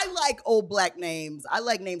like old black names. I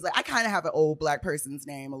like names like, I kind of have an old black person's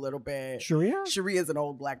name a little bit. Sharia? Sharia's an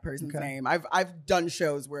old black person's Okay. name. I've done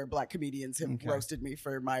shows where black comedians have Okay. roasted me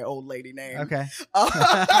for my old lady name. Okay.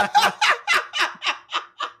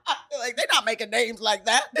 Like, they're not making names like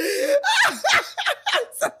that.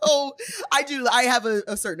 So I have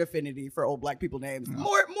a certain affinity for old black people names. Yeah.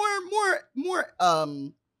 More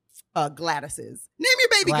Gladys's. Name your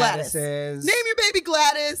baby Gladys. Gladys's. Name your baby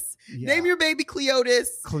Gladys. Yeah. Name your baby Cleotis.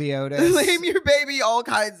 Name your baby all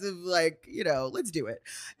kinds of like, let's do it.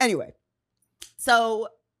 Anyway, so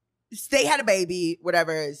they had a baby,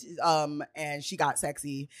 whatever, and she got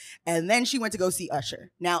sexy. And then she went to go see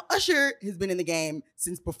Usher. Now, Usher has been in the game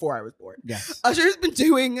since before I was born. Yes. Usher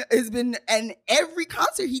and every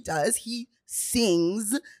concert he does, he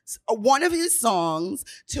sings one of his songs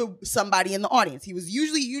to somebody in the audience. He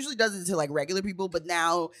usually does it to like regular people, but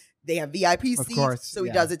now they have VIP seats, of course, so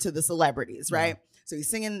he does it to the celebrities, right? Yeah. So he's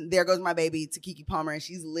singing "There Goes My Baby" to Keke Palmer, and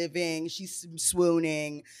she's living, she's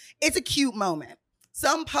swooning. It's a cute moment.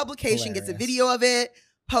 Some publication gets a video of it,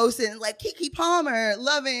 posting like Keke Palmer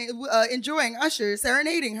enjoying Usher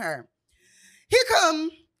serenading her. Here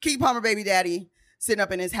come Keke Palmer baby daddy sitting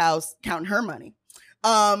up in his house counting her money.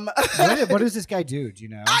 What does this guy do? Do you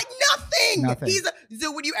know? Nothing.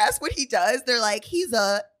 So when you ask what he does, they're like, he's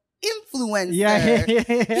a influencer. Yeah.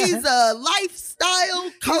 He's a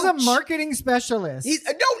lifestyle coach. He's a marketing specialist.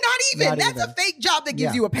 Not even. That's a fake job that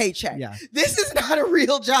gives you a paycheck. Yeah. This is not a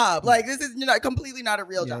real job. Like, this is completely not a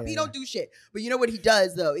real job. He don't do shit. But you know what he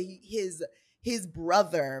does though? His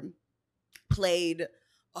brother played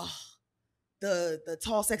the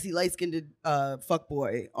tall, sexy, light-skinned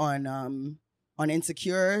fuckboy on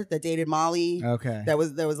Insecure that dated Molly. Okay. That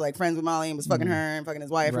was like friends with Molly and was fucking her and fucking his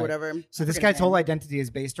wife or whatever. So this guy's whole identity is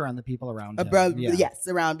based around the people around him. Yes,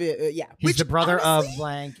 around yeah. He's the brother of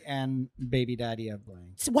blank and baby daddy of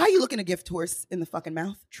blank. So why are you looking a gift horse in the fucking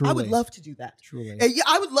mouth? Truly. I would love to do that. Truly.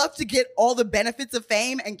 I would love to get all the benefits of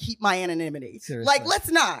fame and keep my anonymity. Seriously. Like, let's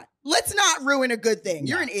not ruin a good thing.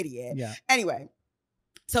 You're an idiot. Yeah. Anyway.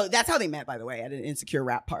 So that's how they met, by the way, at an Insecure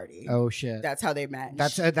rap party. Oh shit! That's how they met.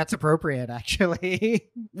 That's appropriate, actually.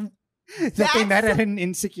 That they met at an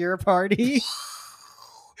Insecure party.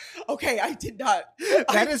 Okay, I did not.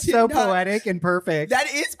 That is so poetic and perfect. That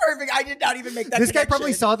is perfect. I did not even make that. This guy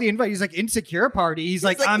probably saw the invite. He's like, Insecure party. He's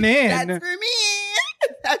like, I'm in. That's for me.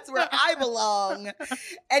 That's where I belong.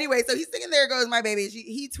 Anyway, so he's singing "There Goes My Baby."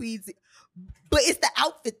 He tweets, but it's the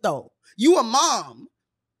outfit though. You a mom?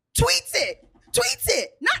 Tweets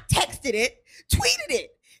it, not texted it, tweeted it.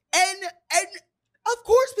 And of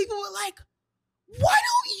course people were like, why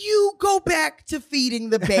don't you go back to feeding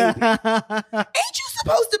the baby? Ain't you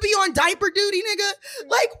supposed to be on diaper duty, nigga?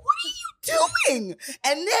 Like, what are you doing?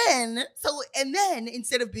 And then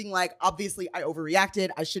instead of being like, obviously I overreacted,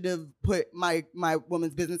 I should have put my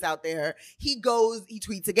woman's business out there, he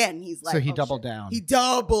tweets again. He's like, so he doubled down. He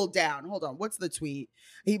doubled down. Hold on, what's the tweet?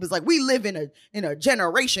 He was like, we live in a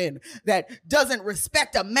generation that doesn't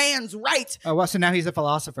respect a man's right. Oh, well, so now he's a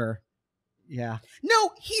philosopher. Yeah.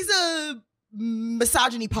 No, he's a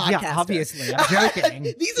misogyny podcaster. Yeah, obviously. I'm joking.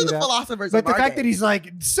 These are the philosophers. But the fact that he's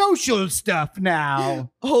like social stuff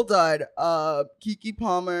now. Hold on. Keke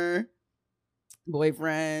Palmer,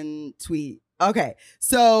 boyfriend, tweet. Okay.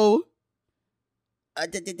 So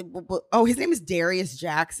his name is Darius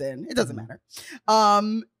Jackson. It doesn't matter.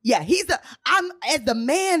 Yeah, I'm as the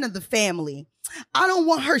man of the family, I don't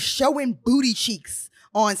want her showing booty cheeks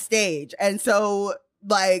on stage. And so,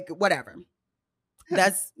 like, whatever.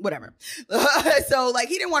 That's whatever. So, like,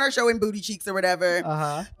 he didn't want her showing booty cheeks or whatever.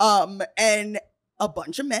 And a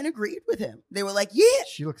bunch of men agreed with him. They were like, yeah.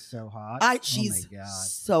 She looks so hot. She's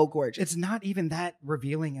so gorgeous. It's not even that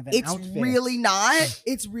revealing of an outfit. It's really not.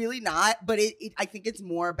 It's really not. But I think it's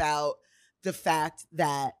more about the fact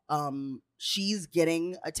that she's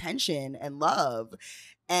getting attention and love.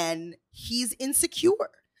 And he's insecure.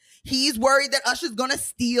 He's worried that Usher's gonna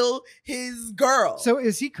steal his girl. So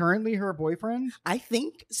is he currently her boyfriend? I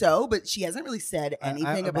think so, but she hasn't really said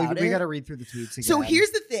anything about it. We got to read through the tweets again. So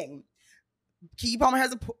here's the thing. Keke Palmer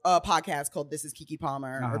has a podcast called This is Keke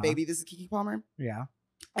Palmer, or Baby, This is Keke Palmer. Yeah.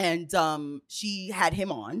 And she had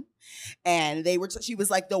him on, and she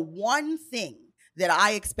was like, the one thing that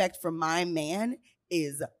I expect from my man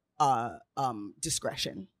is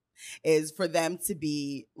discretion. Is for them to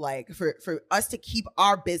be like, for us to keep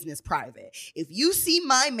our business private. If you see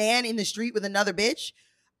my man in the street with another bitch,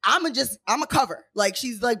 I'm a cover. Like,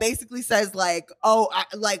 she's like, basically says like,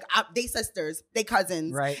 they sisters, they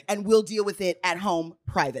cousins, right? And we'll deal with it at home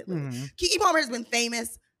privately. Mm-hmm. Keke Palmer has been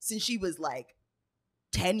famous since she was like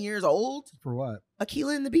 10 years old. For what?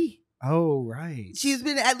 Akeelah and the Bee. Oh, right. She's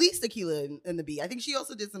been at least Akeelah and the Bee. I think she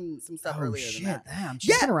also did some stuff earlier than that. Damn.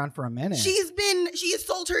 She's been around for a minute. She has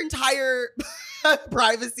sold her entire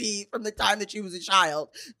privacy from the time that she was a child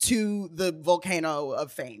to the volcano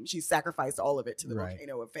of fame. She sacrificed all of it to the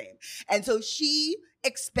volcano of fame. And so she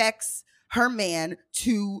expects her man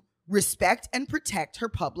to respect and protect her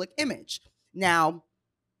public image. Now,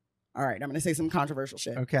 All right, I'm going to say some controversial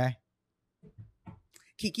shit. Okay.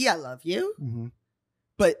 Kiki, I love you. Mm-hmm.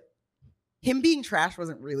 But him being trash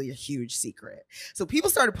wasn't really a huge secret. So people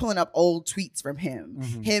started pulling up old tweets from him.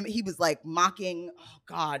 Mm-hmm. He was like mocking, oh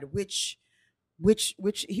God, which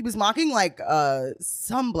he was mocking like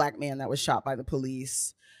some black man that was shot by the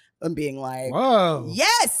police and being like, whoa.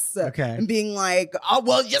 Yes. Okay. And being like, oh,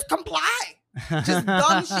 well, just comply. Just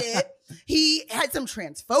dumb shit. He had some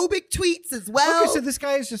transphobic tweets as well. Okay, so this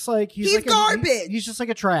guy is just like he's like garbage. He's just like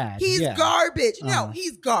a trash. He's garbage. No,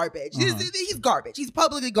 he's garbage. He's garbage. He's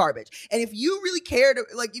publicly garbage. And if you really care to,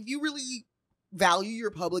 like, if you really value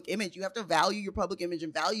your public image, you have to value your public image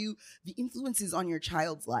and value the influences on your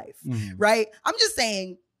child's life, right? I'm just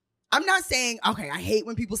saying. I'm not saying, okay, I hate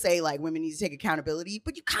when people say like women need to take accountability,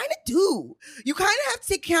 but you kind of do. You kind of have to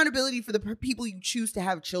take accountability for the people you choose to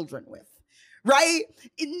have children with. Right?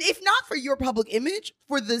 If not for your public image,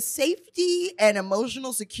 for the safety and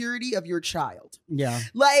emotional security of your child. Yeah.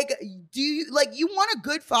 Like, you want a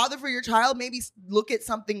good father for your child? Maybe look at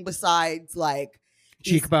something besides like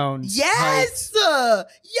cheekbones. Yes.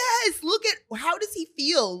 Yes. Look at how does he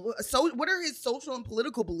feel? So what are his social and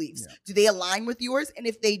political beliefs? Yeah. Do they align with yours? And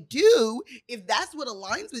if they do, if that's what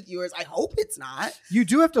aligns with yours, I hope it's not. You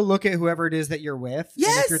do have to look at whoever it is that you're with.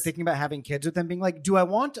 Yes. And if you're thinking about having kids with them, being like,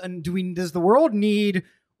 does the world need,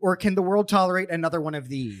 or can the world tolerate another one of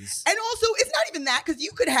these? And also, it's not even that, because you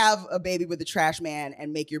could have a baby with a trash man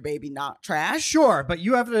and make your baby not trash. Sure, but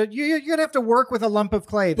you're gonna have to work with a lump of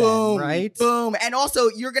clay then, boom, right? Boom. And also,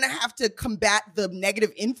 you're gonna have to combat the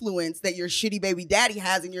negative influence that your shitty baby daddy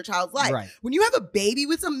has in your child's life. Right. When you have a baby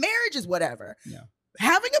with some marriage is whatever. Yeah.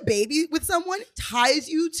 Having a baby with someone ties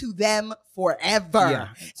you to them forever. Yeah,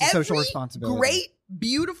 it's a social responsibility. Great,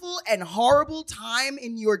 beautiful, and horrible time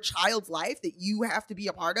in your child's life that you have to be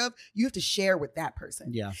a part of, you have to share with that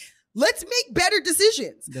person. Yeah. Let's make better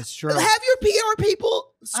decisions. That's true. Have your PR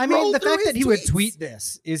people I mean, the fact that he would tweets. tweet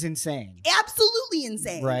this is insane. Absolutely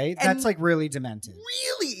insane. Right? And that's like really demented.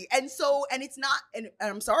 Really. And it's not, and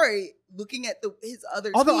I'm sorry, looking at his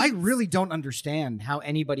other Although tweets, I really don't understand how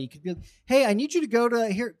anybody could be like, hey, I need you to go to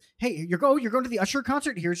here. Hey, you're going to the Usher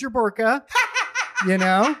concert. Here's your burqa. You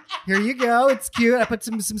know, here you go. It's cute. I put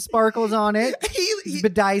some sparkles on it. He's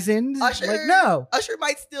bedizened. Usher, like, no. Usher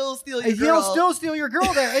might still steal your girl. He'll still steal your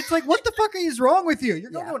girl there. It's like, what the fuck is wrong with you?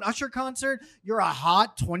 You're going to an Usher concert. You're a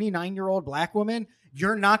hot 29-year-old black woman.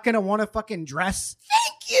 You're not going to want to fucking dress.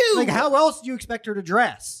 Thank you. Like, how else do you expect her to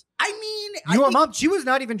dress? I mean, your mom, she was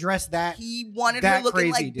not even dressed that. He wanted her looking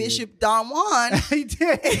crazy, like dude. Bishop Don Juan. He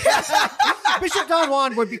did. Bishop Don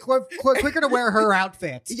Juan would be quicker to wear her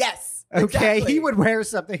outfit. Yes. Okay, exactly. He would wear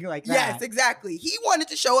something like that. Yes, exactly. He wanted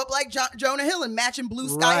to show up like Jonah Hill and matching blue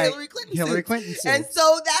sky Hillary Clinton suits. And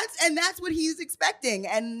so that's what he's expecting,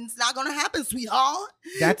 and it's not going to happen, sweetheart.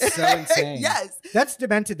 That's so insane. Yes, that's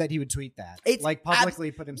demented that he would tweet that. It's like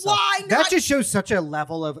publicly put himself. Why not? That just shows such a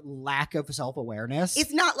level of lack of self-awareness.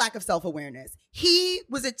 It's not lack of self-awareness. He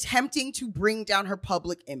was attempting to bring down her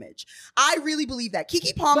public image. I really believe that.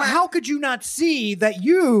 Keke Palmer. But how could you not see that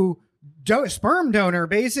you? Sperm donor,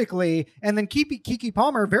 basically, and then Keke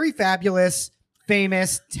Palmer, very fabulous,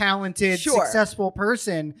 famous, talented, successful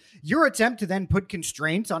person. Your attempt to then put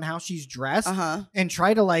constraints on how she's dressed and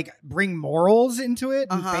try to like bring morals into it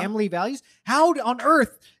and family values. How on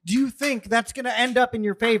earth do you think that's going to end up in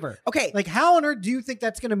your favor? Okay, like how on earth do you think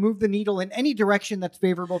that's going to move the needle in any direction that's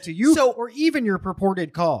favorable to you, or even your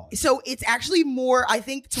purported cause? So it's actually more, I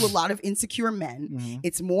think, to a lot of insecure men,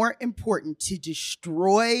 it's more important to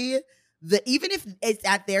destroy. Even if it's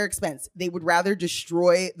at their expense, they would rather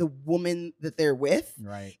destroy the woman that they're with,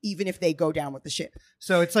 right? Even if they go down with the ship.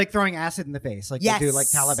 So it's like throwing acid in the face, like they do like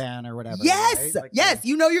Taliban or whatever. Yes, right? Like yes.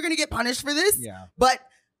 You know you're going to get punished for this, but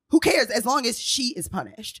who cares as long as she is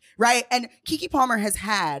punished, right? And Keke Palmer has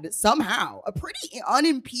had somehow a pretty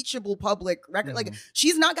unimpeachable public record. Like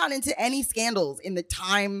she's not gotten into any scandals in the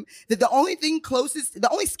time that the only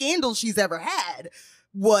scandal she's ever had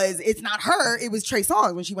was, it's not her, it was Trey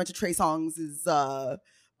Songz when she went to Trey Songz'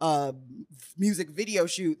 music video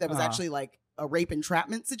shoot that was actually like a rape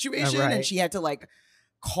entrapment situation, and she had to like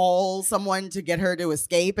call someone to get her to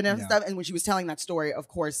escape and stuff. And when she was telling that story, of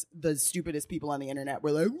course, the stupidest people on the internet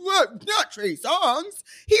were like, "What? Not Trey Songz.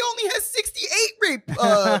 He only has 68 rape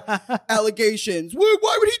allegations.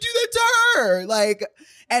 Why would he do that to her?" Like,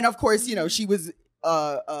 and of course, you know, she was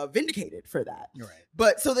vindicated for that. Right.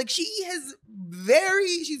 But so like she's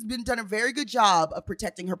done a very good job of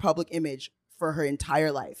protecting her public image for her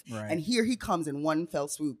entire life. Right. And here he comes in one fell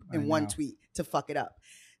swoop in one tweet to fuck it up.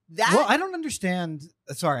 Well, I don't understand.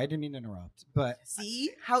 Sorry, I didn't mean to interrupt, but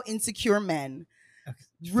see how insecure men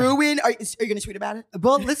ruin. Are you going to tweet about it?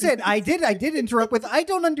 Well, listen, I did interrupt with, I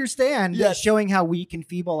don't understand, Yes. showing how weak and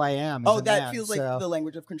feeble I am. as Oh, a that man, feels so. like the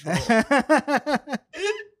language of control.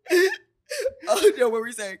 Oh, no, what were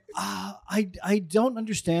you saying? I don't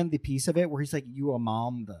understand the piece of it where he's like, you a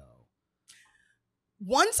mom, though.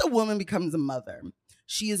 Once a woman becomes a mother,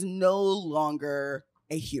 she is no longer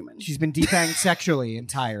a human. She's been defanged sexually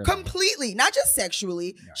entirely. Completely, not just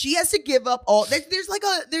sexually. Right. She has to give up all. There's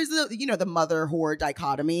the mother whore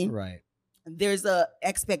dichotomy. Right. There's a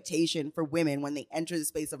expectation for women when they enter the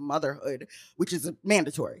space of motherhood, which is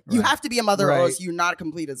mandatory. You Right. have to be a mother, or Right. else you're not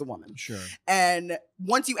complete as a woman. Sure. And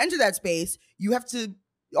once you enter that space, you have to.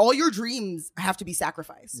 All your dreams have to be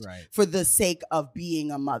sacrificed Right. for the sake of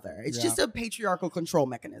being a mother. It's Yeah. just a patriarchal control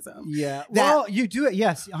mechanism. Yeah. That- Well, you do it.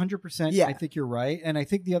 Yes, 100%. Yeah. I think you're right. And I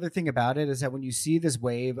think the other thing about it is that when you see this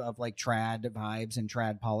wave of like trad vibes and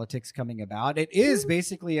trad politics coming about, it is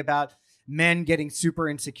basically about men getting super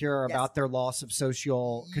insecure Yes. about their loss of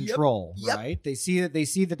social Yep. control, Yep. right? They see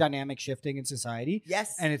the dynamic shifting in society,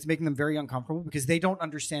 Yes. and it's making them very uncomfortable because they don't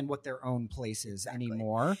understand what their own place is Exactly.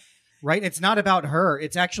 anymore. Right? It's not about her.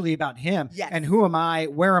 It's actually about him. Yes. And who am I?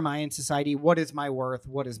 Where am I in society? What is my worth?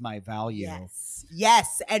 What is my value? Yes.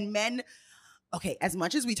 Yes. And men, okay, as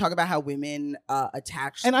much as we talk about how women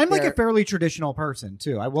attach. And I'm like their- a fairly traditional person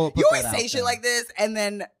too. I will put You always that say out shit there. like this, and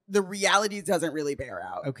then the reality doesn't really bear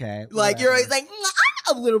out. Okay. Like you're always whatever. like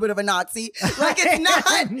I'm a little bit of a Nazi. Like it's not.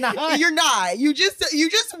 I'm not. You're not. You just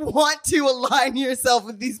want to align yourself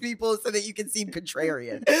with these people so that you can seem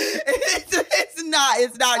contrarian. It's not.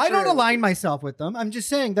 It's not. I don't true. align myself with them. I'm just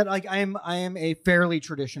saying that like I am a fairly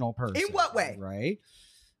traditional person. In what way? Right?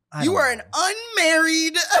 I You don't are know. an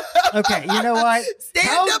unmarried. Okay, you know what? How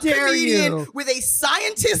Stand-up dare comedian you? with a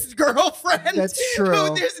scientist girlfriend. That's who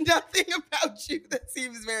true. There's nothing about you that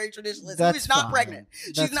seems very traditionalist. That's Who is not fine. pregnant.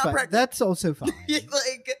 That's She's not fine. pregnant. That's also fine. Like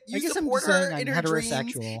you I guess I'm support just saying her I'm in her dreams,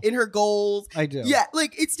 heterosexual. in her goals. I do. Yeah,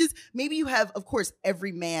 like it's just maybe you have, of course,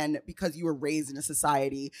 every man, because you were raised in a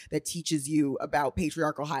society that teaches you about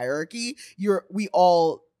patriarchal hierarchy. We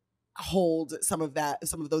all hold some of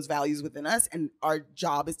those values within us, and our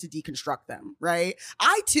job is to deconstruct them, right?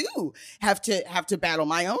 I too have to battle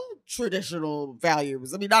my own traditional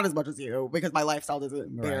values. I mean, not as much as you, because my lifestyle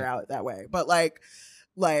doesn't bear Right. out that way. But like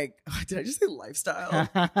did I just say lifestyle?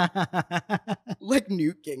 Like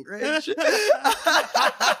Newt Gingrich.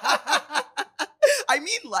 I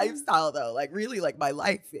mean lifestyle though, like really, like my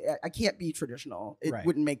life. I can't be traditional. It Right.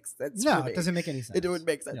 wouldn't make sense. No, for me. it doesn't make any sense. It wouldn't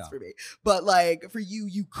make sense No. for me. But like for you,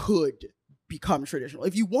 you could become traditional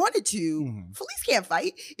if you wanted to. Mhm. Felice can't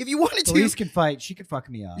fight. If you wanted Police to, can fight. She could fuck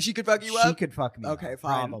me up. she could fuck you She up. could fuck me up. Okay,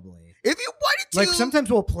 fine. Probably. If you wanted to, Like sometimes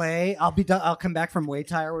we'll play. I'll be done. I'll come back from Muay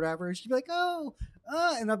Thai or whatever. And she'll be like, "Oh,"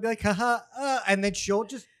 and I'll be like, "Haha," and then she'll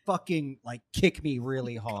just fucking like kick me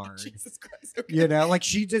really hard. Jesus Christ. Okay. You know, like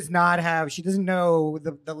she doesn't know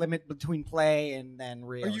the limit between play and then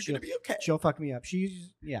real. Are you she'll, gonna be okay? she'll fuck me up.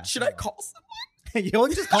 Yeah. Should she I will. call someone? You'll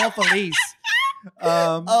just call police.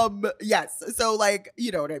 Yes. So like,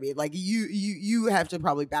 you know what I mean? Like you have to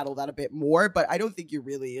probably battle that a bit more, but I don't think you're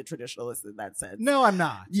really a traditionalist in that sense. No, I'm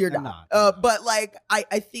not. You're I'm not. not. But like I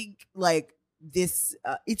think like this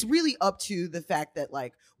it's really up to the fact that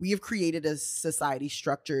like we have created a society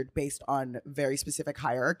structured based on very specific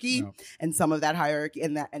hierarchy, No. and some of that hierarchy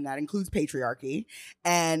and that includes patriarchy,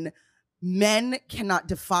 and men cannot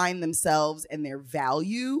define themselves and their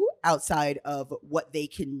value outside of what they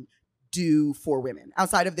can do for women,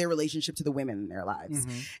 outside of their relationship to the women in their lives.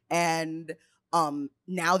 Mhm. And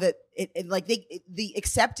now that the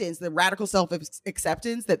acceptance, the radical self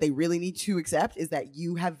acceptance that they really need to accept is that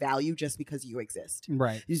you have value just because you exist,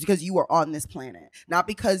 Right. just because you are on this planet, not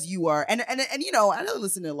because you are. And you know, I don't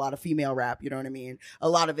listen to a lot of female rap. You know what I mean? A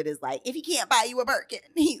lot of it is like, if he can't buy you a Birkin,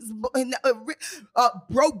 he's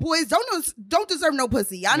broke boys don't deserve no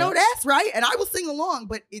pussy. I know Yep. that's right, and I will sing along,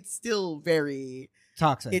 but it's still very.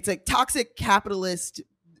 Toxic. It's a toxic capitalist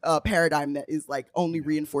paradigm that is like only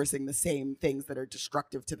reinforcing the same things that are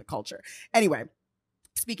destructive to the culture. Anyway,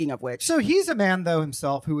 speaking of which, So he's a man though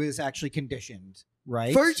himself who is actually conditioned,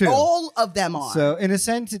 right? first, too. all of them are. So in a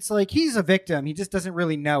sense, it's like he's a victim. He just doesn't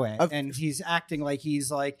really know it, Of- and he's acting like he's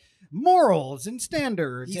like morals and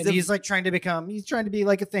standards, He's and he's like trying to be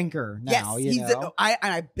like a thinker now. yes, you know,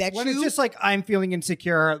 I bet when you. it's just like I'm feeling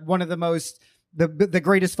insecure. One of the most the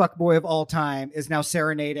greatest fuckboy of all time is now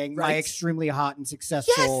serenading my Right. extremely hot and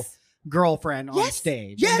successful yes, girlfriend on Yes.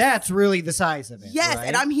 stage. Yes. And that's really the size of it. yes, right?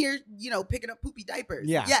 and I'm here, you know, picking up poopy diapers.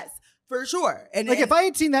 Yeah. Yes. For sure. And like, if I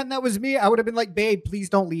had seen that and that was me, I would have been like, babe, please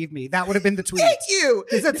don't leave me. That would have been the tweet. Thank you.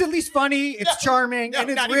 Because that's at least funny, it's charming, and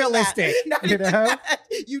it's realistic. You know?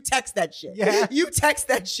 You text that shit. Yeah. You text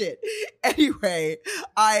that shit. Anyway,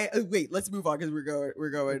 wait, let's move on because we're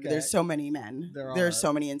going. Okay. There's so many men. There's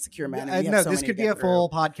so many insecure men. And No, this could be a full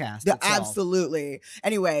podcast. Yeah, absolutely.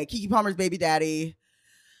 Anyway, Keke Palmer's baby daddy.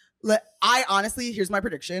 I honestly, here's my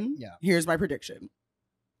prediction. Yeah. Here's my prediction.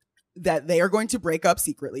 That they are going to break up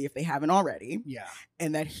secretly if they haven't already. Yeah.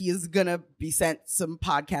 And that he is going to be sent some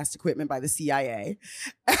podcast equipment by the CIA.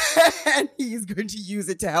 And he's going to use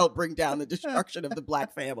it to help bring down the destruction of the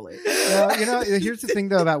Black family. Well, you know, here's the thing,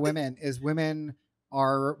 though, about women is women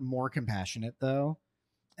are more compassionate, though.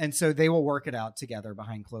 And so they will work it out together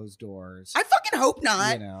behind closed doors. I fucking hope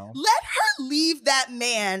not. You know? Let her leave that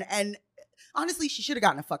man. And honestly, she should have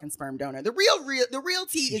gotten a fucking sperm donor. The real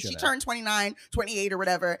tea is she turned 29, 28 or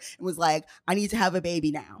whatever and was like, I need to have a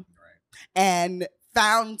baby now. Right. And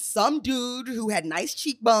found some dude who had nice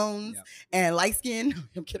cheekbones and light skin.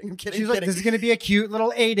 I'm kidding. She's like, this is going to be a cute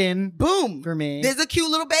little Aiden. Boom. For me. There's a cute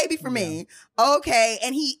little baby for me. Okay.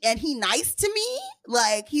 And he nice to me.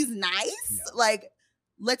 Like, he's nice. Yeah. Like,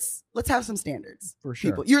 let's have some standards. For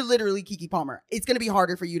sure. People. You're literally Keke Palmer. It's going to be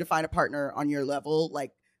harder for you to find a partner on your level,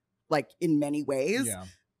 like in many ways. Yeah.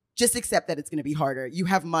 Just accept that it's going to be harder. You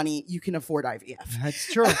have money. You can afford IVF.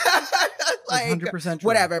 That's true. Like, 100% true.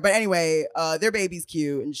 whatever. But anyway, their baby's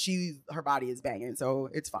cute and her body is banging, so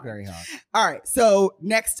it's fine. Very hot. All right. So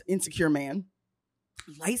next insecure man,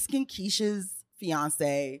 light-skinned Keisha's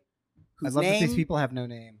fiance. I love that these people have no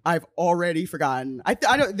name. I've already forgotten. I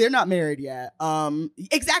don't. They're not married yet.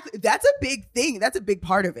 Exactly. That's a big thing. That's a big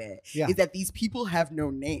part of it. Yeah. Is that these people have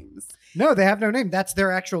no names. No, they have no name. That's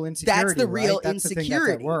their actual insecurity. That's the real right? That's insecurity. the thing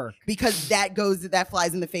that's at work. Because that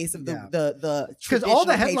flies in the face of the because all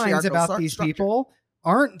the headlines about these people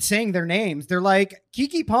aren't saying their names. They're like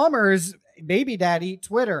Keke Palmer's baby daddy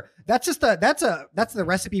Twitter. That's just that's the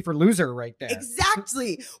recipe for loser right there.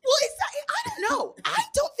 Exactly. Well, I don't know. I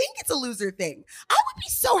don't think it's a loser thing. I would be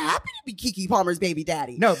so happy to be Keke Palmer's baby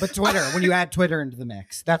daddy. No, but Twitter, when you add Twitter into the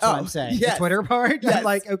mix, that's what I'm saying. Yes. The Twitter part, yes. I'm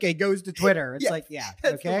like, okay, goes to Twitter. It's like,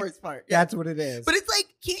 that's okay, the worst part. Yeah. That's what it is. But it's like,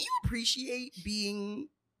 can you appreciate being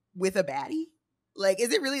with a baddie? Like,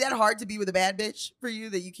 is it really that hard to be with a bad bitch for you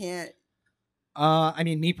that you can't? I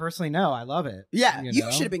mean, me personally, no. I love it. Yeah, you know?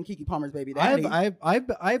 should have been Keke Palmer's baby daddy.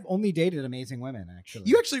 I've only dated amazing women, actually.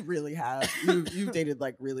 You actually really have. You've dated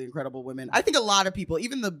like really incredible women. I think a lot of people,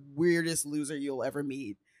 even the weirdest loser you'll ever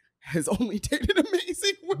meet, has only dated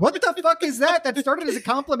amazing women. What the fuck is that? That started as a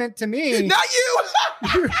compliment to me. Not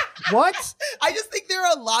you. What? I just think there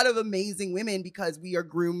are a lot of amazing women because we are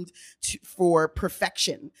groomed for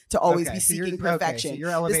perfection, to always be seeking perfection. So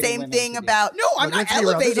you're elevating the same women thing about I'm not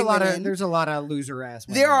elevating women. There's a lot of loser ass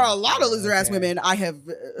women. There are a lot of loser ass women. I have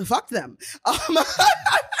fucked them.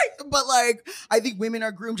 But like, I think women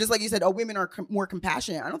are groomed, just like you said, women are more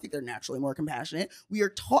compassionate. I don't think they're naturally more compassionate. We are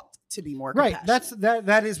taught to be more compassionate. Right.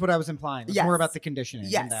 That is what I was implying. It's more about the conditioning.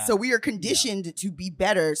 Yes. So we are conditioned to be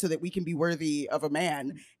better so that we can be worthy of a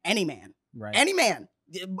man, any man. Right. Any man.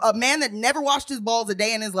 A man that never washed his balls a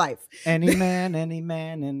day in his life. Any man, any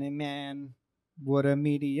man, any man. What a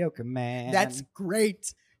mediocre man. That's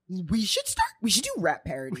great. We should do rap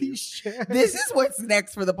parodies. We should. This is what's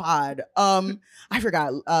next for the pod. I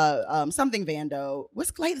forgot. Something Vando.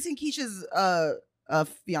 What's Light-skinned Keisha's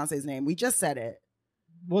fiance's name? We just said it.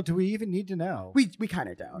 Well, do we even need to know? We kind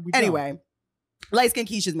of don't. Anyway, light-skinned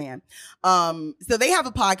Keisha's man. So they have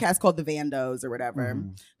a podcast called The Vandos or whatever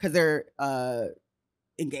because they're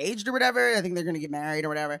engaged or whatever. I think they're going to get married or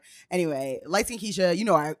whatever. Anyway, light-skinned Keisha, you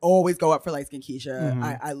know, I always go up for light-skinned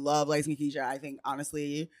Keisha. I love light-skinned Keisha. I think,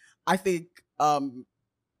 honestly, all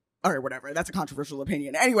right, whatever. That's a controversial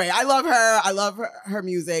opinion. Anyway, I love her. I love her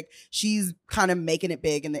music. She's kind of making it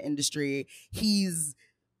big in the industry. He's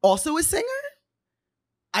also a singer.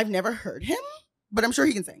 I've never heard him, but I'm sure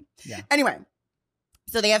he can sing. Yeah. Anyway,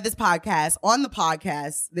 so they have this podcast. On the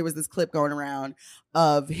podcast, there was this clip going around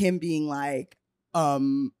of him being like,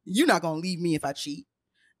 you're not going to leave me if I cheat.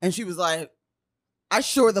 And she was like, I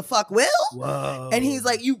sure the fuck will. Whoa. And he's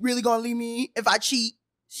like, you really going to leave me if I cheat?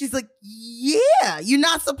 She's like, yeah, you're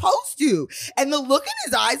not supposed to. And the look in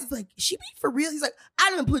his eyes is like, she be for real? He's like,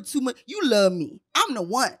 I didn't put too much. You love me. I'm the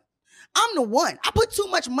one. I put too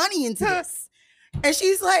much money into this. And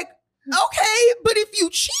she's like, okay, but if you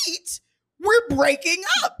cheat, we're we're breaking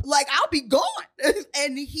up. Like, I'll be gone.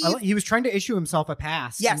 And he was trying to issue himself a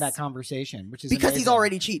pass in that conversation, which is because amazing. he's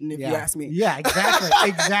already cheating, if you ask me. Yeah, exactly.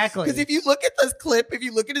 Exactly. Because if you look at this clip, if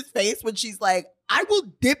you look at his face when she's like, I will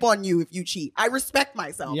dip on you if you cheat. I respect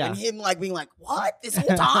myself. And him like being like, what? This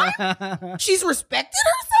whole time? She's respected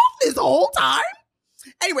herself this whole time?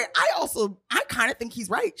 Anyway, I kind of think he's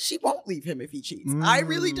right. She won't leave him if he cheats. I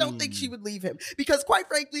really don't think she would leave him because, quite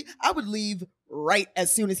frankly, I would leave right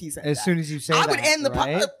as soon as he said that. As soon as you say I that, would end the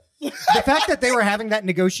right? The fact that they were having that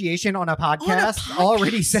negotiation on a podcast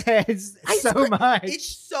already says so much.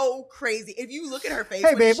 It's so crazy. If you look at her face,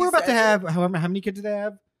 hey babe, we're about to have how many kids do they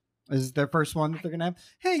have? This is their first one that they're gonna have.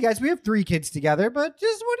 Hey guys, we have 3 kids together, but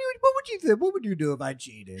just what would you do if I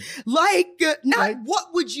cheated?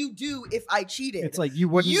 What would you do if I cheated? It's like you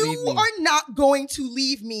wouldn't. You leave me. Are not going to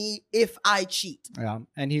leave me if I cheat. Yeah,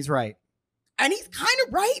 and he's right. And he's kind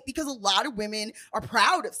of right because a lot of women are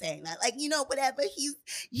proud of saying that. Like, whatever,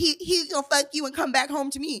 he's gonna fuck you and come back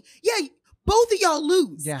home to me. Yeah, both of y'all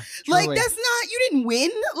lose. Yeah, truly. Like that's not, you didn't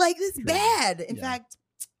win. Like this bad. In fact,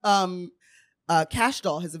 Cash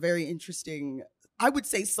Doll has a very interesting, I would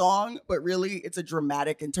say, song, but really it's a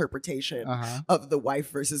dramatic interpretation of the wife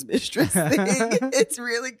versus mistress thing. It's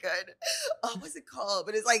really good. What's it called?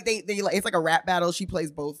 But it's like it's like a rap battle. She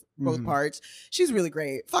plays both parts. She's really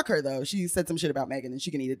great. Fuck her though. She said some shit about Megan and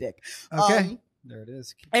she can eat a dick. Okay. There it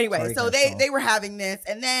is. Anyway, so they were having this,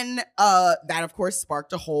 and then that of course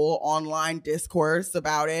sparked a whole online discourse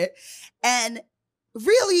about it. And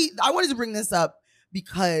really, I wanted to bring this up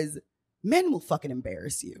because men will fucking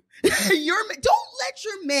embarrass you. Don't let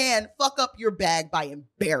your man fuck up your bag by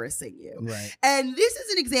embarrassing you. Right. And this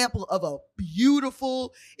is an example of a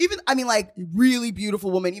beautiful, really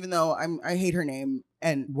beautiful woman, even though I hate her name.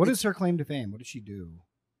 And what is her claim to fame? What does she do?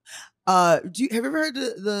 Have you ever heard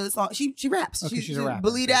the song? She raps. Okay, she's a rapper.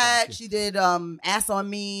 Believe that. She did Ass on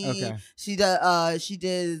Me. Okay. She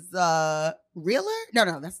did Realer?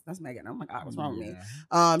 No, that's Megan. Oh my God, what's wrong with me?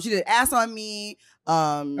 She did Ass on Me.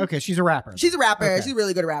 Okay, she's a rapper. She's a rapper. Okay. She's a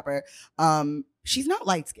really good rapper. She's not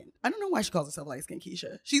light skinned. I don't know why she calls herself light skinned,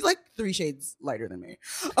 Keisha. She's like 3 shades lighter than me.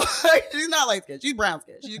 She's not light skinned. She's brown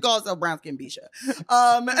skinned. She calls herself brown skinned Bisha.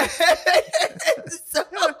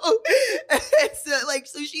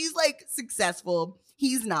 So she's like successful.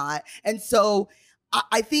 He's not. And so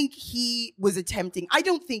I think he was attempting, I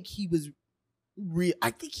don't think he was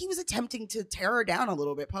I think he was attempting to tear her down a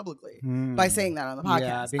little bit publicly by saying that on the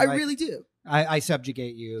podcast. Yeah, I really do. I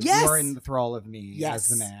subjugate you. Yes. You're in the thrall of me as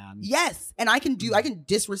the man. Yes. And I can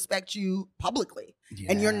disrespect you publicly.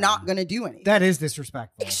 Yeah. And you're not going to do anything. That is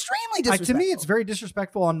disrespectful. Extremely disrespectful. To me, it's very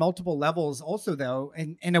disrespectful on multiple levels also, though,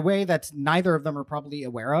 in a way that neither of them are probably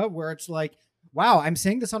aware of, where it's like, wow, I'm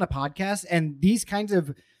saying this on a podcast, and these kinds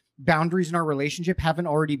of boundaries in our relationship haven't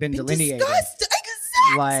already been delineated. Discussed.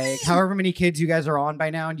 Like, however many kids you guys are on by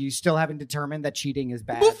now, and you still haven't determined that cheating is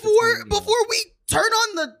bad. Before we turn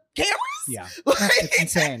on the cameras? Yeah. It's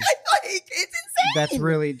insane. It's insane. That's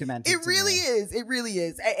really demented. It really is. It really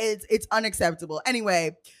is. It's unacceptable.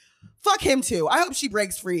 Anyway, fuck him too. I hope she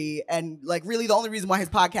breaks free. And like, really, the only reason why his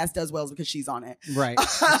podcast does well is because she's on it. Right.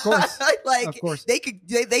 Of course. Of course. They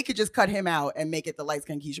could just cut him out and make it the Light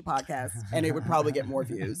Skin Keisha podcast, and it would probably get more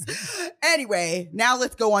views. Anyway, now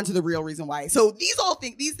let's go on to the real reason why. So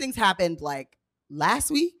these things happened like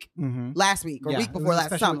last week or week before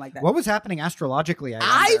last, something like that. What was happening astrologically?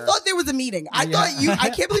 I thought there was a meeting. I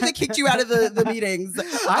can't believe they kicked you out of the meetings.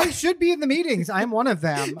 I should be in the meetings. I'm one of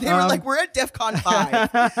them. They were like, we're at DEF CON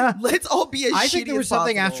 5. Let's all be as shitty as possible. I think there was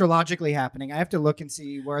something astrologically happening. I have to look and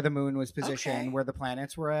see where the moon was positioned, where the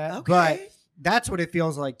planets were at. Okay. But that's what it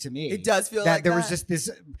feels like to me. It does feel that like there was just this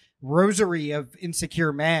rosary of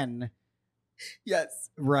insecure men. Yes.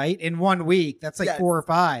 Right? In 1 week. That's like 4 or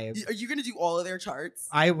 5. Are you going to do all of their charts?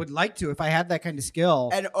 I would like to if I had that kind of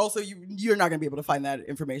skill. And also, you're not going to be able to find that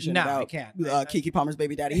information about I can't. Keke Palmer's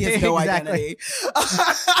baby daddy. He has no identity. So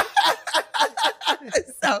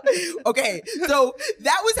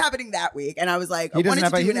that was happening that week. And I was like, he doesn't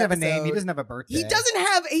have a name. He doesn't have a birthday.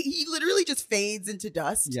 He literally just fades into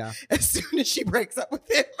dust. Yeah. As soon as she breaks up with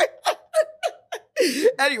him.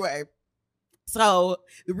 Anyway. So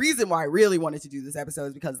the reason why I really wanted to do this episode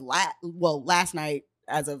is because last night,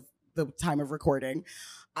 as of the time of recording,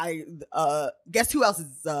 I guess who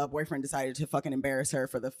else's boyfriend decided to fucking embarrass her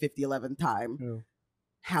for the 11th time? Who?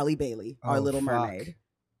 Halle Bailey, our Little Mermaid.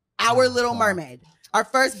 Our Little Mermaid. Our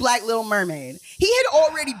first black Little Mermaid. He had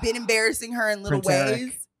already been embarrassing her in little Prince ways.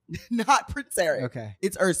 Eric. Not Prince Eric. Okay.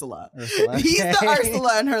 It's Ursula. Ursula. He's the Okay.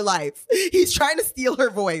 Ursula in her life. He's trying to steal her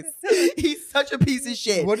voice. He's such a piece of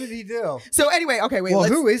shit. What did he do? So anyway, okay, wait. Well,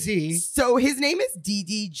 who is he? So his name is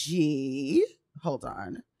DDG. Hold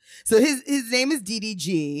on. So his name is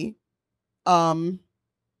DDG.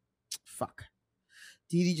 Fuck.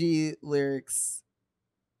 DDG lyrics.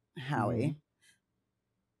 Howie.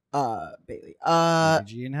 Bailey.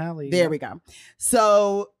 G and Hallie. There we go.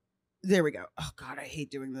 So there we go. Oh God, I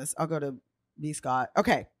hate doing this. I'll go to B. Scott.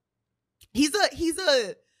 Okay. He's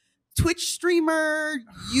a Twitch streamer,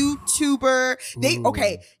 YouTuber. Ooh.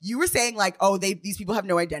 Okay, you were saying like, oh, these people have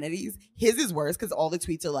no identities. His is worse because all the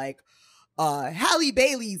tweets are like, Halle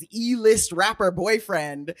Bailey's E-list rapper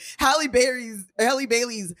boyfriend, Halle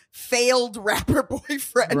Bailey's failed rapper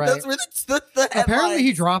boyfriend. Right. Those were the headlines. Apparently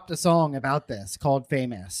he dropped a song about this called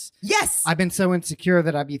Famous. Yes. I've been so insecure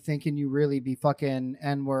that I be thinking you really be fucking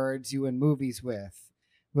N-words you in movies with.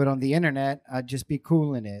 But on the internet, I'd just be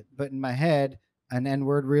cool in it. But in my head, an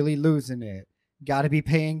N-word really losing it. Gotta be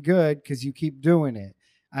paying good because you keep doing it.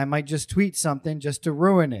 I might just tweet something just to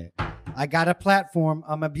ruin it. I got a platform,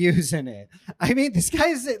 I'm abusing it. I mean, this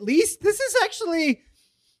is actually...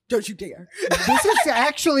 Don't you dare. This is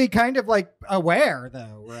actually kind of like aware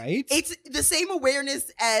though, right? It's the same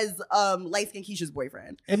awareness as light skin Keisha's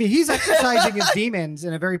boyfriend. I mean, he's exercising his demons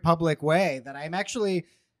in a very public way that I'm actually...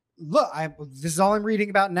 Look, this is all I'm reading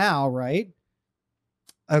about now, right?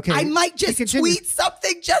 Okay. I might just tweet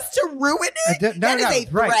something just to ruin it. That is a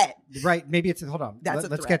threat. Right. Maybe it's hold on.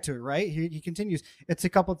 Let's get to it. Right. He continues. It's a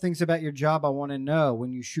couple things about your job I want to know.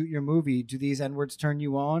 When you shoot your movie, do these N-words turn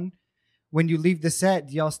you on? When you leave the set,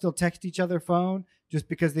 do y'all still text each other phone? Just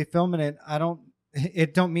because they filming it,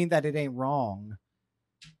 it don't mean that it ain't wrong.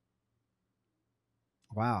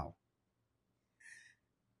 Wow.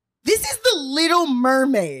 This is the Little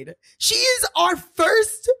Mermaid. She is our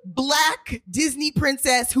first Black Disney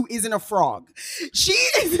princess who isn't a frog. She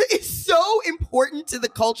is so important to the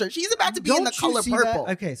culture. She's about to be in the color purple.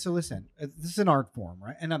 Okay, so listen. This is an art form,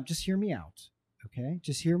 right? And just hear me out. Okay,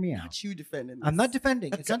 just hear me out. Not you defending this. I'm not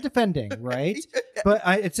defending. Okay. It's not defending, right? But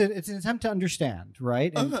it's an attempt to understand,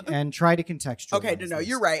 right? And try to contextualize. Okay, no,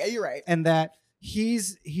 you're right. You're right. And that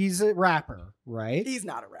he's a rapper, right? He's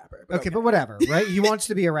not a rapper. Okay, but whatever, right? He wants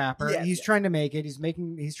to be a rapper. Yes, he's trying to make it.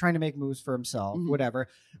 He's trying to make moves for himself. Mm-hmm. Whatever.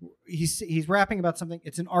 He's rapping about something.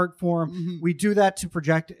 It's an art form. Mm-hmm. We do that to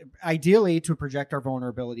project our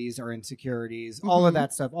vulnerabilities, our insecurities, mm-hmm. all of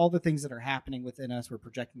that stuff, all the things that are happening within us. We're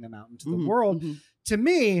projecting them out into the world. Mm-hmm. To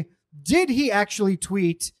me, did he actually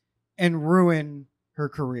tweet and ruin her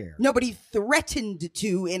career? No, but he threatened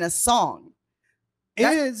to in a song.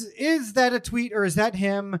 Is that a tweet, or is that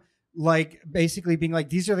him like basically being like,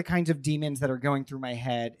 these are the kinds of demons that are going through my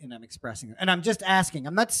head and I'm expressing them? And I'm just asking.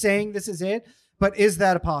 I'm not saying this is it, but is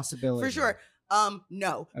that a possibility? For sure.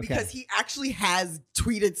 No, because he actually has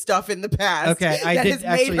tweeted stuff in the past that has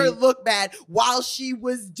made her look bad while she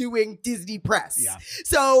was doing Disney press. Yeah.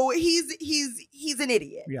 So he's an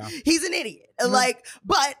idiot. Yeah. He's an idiot. Mm-hmm. Like,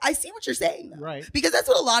 but I see what you're saying though. Right. Because that's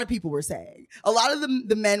what a lot of people were saying. A lot of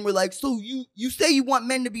the men were like, so you say you want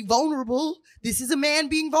men to be vulnerable. This is a man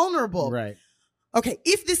being vulnerable. Right. Okay,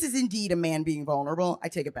 if this is indeed a man being vulnerable, I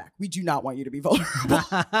take it back. We do not want you to be vulnerable.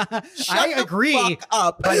 I agree. Fuck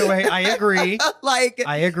up. By the way, I agree.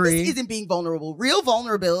 I agree. This isn't being vulnerable. Real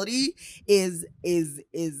vulnerability is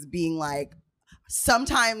being like,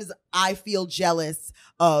 sometimes I feel jealous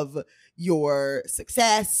of your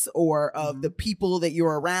success or of the people that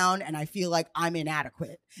you're around, and I feel like I'm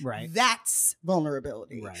inadequate. Right. That's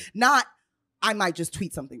vulnerability. Right. Not, I might just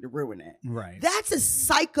tweet something to ruin it. Right. That's a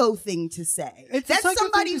psycho thing to say. That's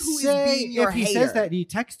somebody who is being your hater. If he says that, he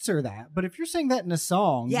texts her that. But if you're saying that in a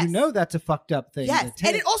song, you know that's a fucked up thing. Yes.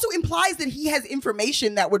 And it also implies that he has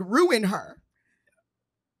information that would ruin her.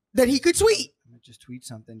 That he could tweet. I'm gonna just tweet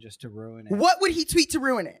something just to ruin it. What would he tweet to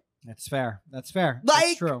ruin it? That's fair. Like,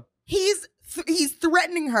 that's true. He's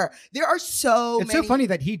threatening her. There are It's so funny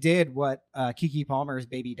that he did what Keke Palmer's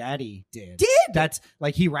baby daddy did. That's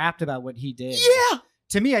like he rapped about what he did. Yeah.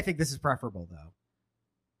 To me, I think this is preferable though.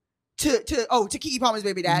 To Keke Palmer's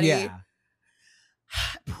baby daddy. Yeah.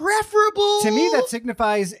 Preferable. To me, that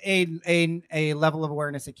signifies a level of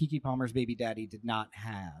awareness that Keke Palmer's baby daddy did not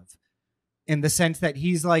have, in the sense that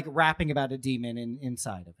he's like rapping about a demon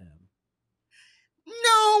inside of him.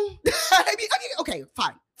 No. I mean, okay,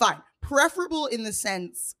 fine. Preferable in the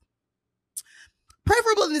sense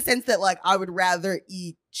that like I would rather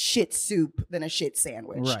eat shit soup than a shit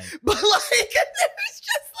sandwich. Right. But like it's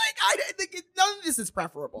just like I think none of this is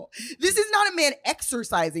preferable. This is not a man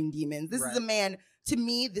exercising demons. This is a man, to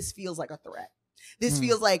me, this feels like a threat. This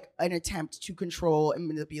feels like an attempt to control and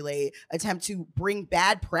manipulate, attempt to bring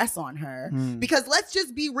bad press on her. Because let's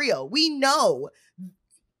just be real. We know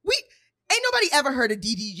ain't nobody ever heard a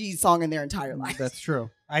DDG song in their entire life. That's true.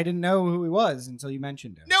 I didn't know who he was until you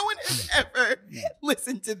mentioned him. No one has ever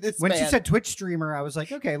listened to this When man. she said Twitch streamer, I was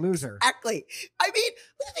like, okay, loser. Exactly. I mean,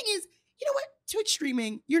 but the thing is, you know what? Twitch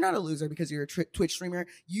streaming, you're not a loser because you're a Twitch streamer.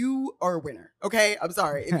 You are a winner. Okay? I'm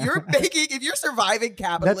sorry. If you're surviving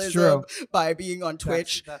capitalism by being on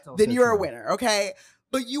Twitch, that's then you're true. a winner. Okay?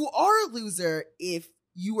 But you are a loser if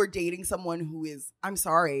you are dating someone who is, I'm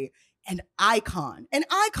sorry, an icon. An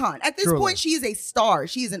icon. At this point, she is a star.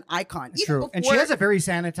 She is an icon. True. And she has a very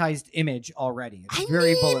sanitized image already. It's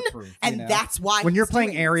very bulletproof. And that's why when you're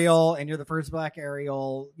playing Ariel and you're the first black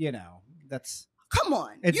Ariel, that's... Come on.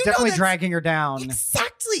 It's definitely dragging her down.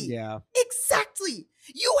 Exactly. Yeah. Exactly.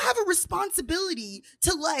 You have a responsibility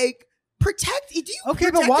to protect.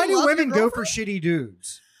 But why do women go for shitty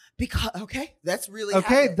dudes? Because that's really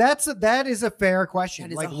that is a fair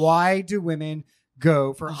question. Why do women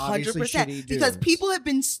go for obviously 100%. Shitty dudes? Because people have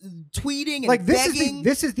been tweeting and begging.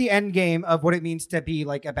 This is the end game of what it means to be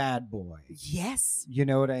like a bad boy. Yes. You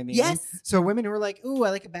know what I mean? Yes. So women who are like, ooh,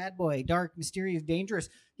 I like a bad boy, dark, mysterious, dangerous.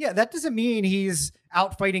 Yeah, that doesn't mean he's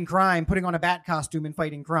out fighting crime, putting on a bat costume and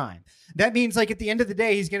fighting crime. That means at the end of the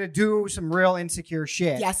day, he's going to do some real insecure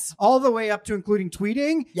shit. Yes. All the way up to including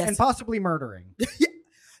tweeting and possibly murdering.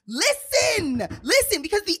 Listen,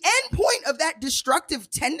 because the end point of that destructive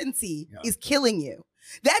tendency is killing you.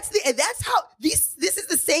 That's how this is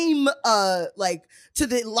the same to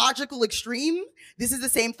the logical extreme. This is the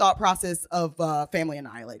same thought process of Family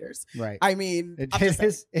Annihilators. Right. I mean, it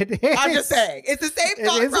is. I'm just saying. It's the same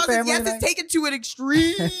thought process. Yes, it's taken to an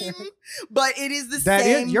extreme, but it is the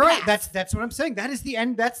same. You're right. That's what I'm saying. That is the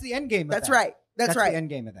end. That's the end game. That's right. That's right. The end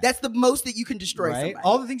game of that. That's the most that you can destroy somebody.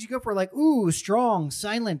 All the things you go for are ooh, strong,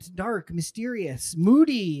 silent, dark, mysterious,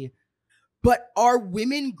 moody. But are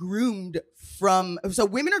women groomed so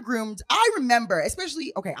women are groomed. I remember,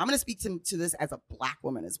 especially, I'm going to speak to this as a black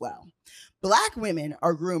woman as well. Black women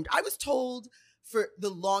are groomed. I was told for the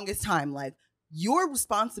longest time, your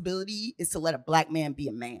responsibility is to let a black man be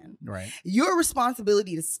a man. Right. Your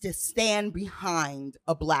responsibility is to stand behind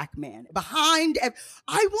a black man.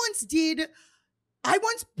 I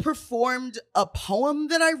once performed a poem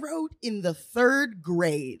that I wrote in the 3rd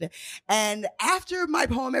grade. And after my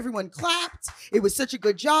poem, everyone clapped. It was such a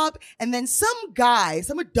good job. And then some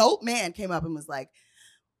adult man came up and was like,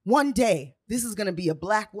 one day, this is going to be a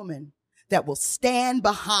black woman that will stand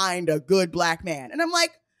behind a good black man. And I'm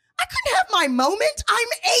like, I couldn't have my moment. I'm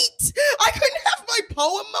 8. I couldn't have my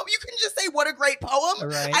poem. You can just say, what a great poem.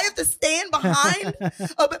 Right. I have to stand behind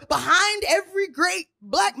every great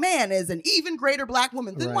black man is an even greater black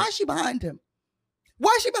woman. Then why is she behind him?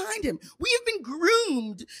 Why is she behind him? We have been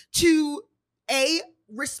groomed to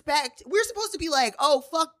respect. We're supposed to be like, oh,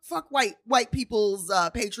 fuck white people's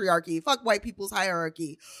patriarchy. Fuck white people's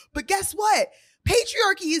hierarchy. But guess what?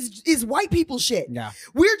 Patriarchy is white people shit. Yeah.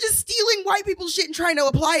 We're just stealing white people's shit and trying to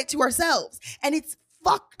apply it to ourselves. And it's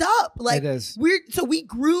fucked up. It is. We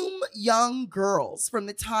groom young girls from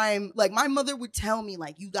the time, my mother would tell me,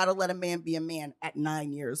 you got to let a man be a man at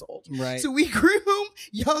 9 years old. Right. So we groom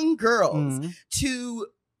young girls to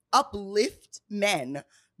uplift men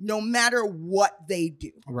no matter what they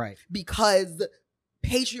do. Right. Because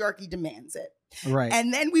patriarchy demands it. Right.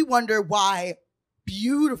 And then we wonder why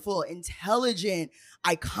beautiful, intelligent,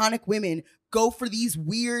 iconic women go for these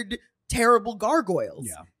weird, terrible gargoyles.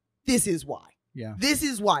 Yeah. This is why. Yeah. This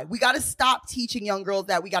is why. We got to stop teaching young girls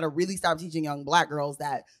that. We got to really stop teaching young black girls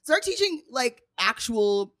that. Start teaching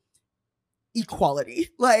actual equality.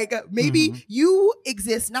 Maybe you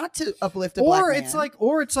exist not to uplift a black man.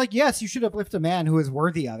 It's yes, you should uplift a man who is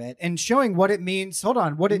worthy of it, and showing what it means.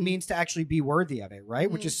 What it means to actually be worthy of it, right?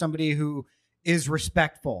 Which is somebody who is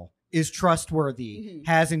respectful, is trustworthy,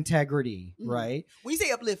 has integrity, right? When you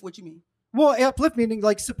say uplift, what you mean? Well, uplift meaning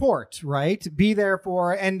support, right? Be there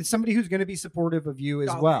for, and somebody who's going to be supportive of you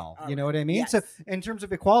as well. You know what I mean? Yes. So in terms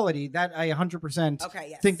of equality, that I 100%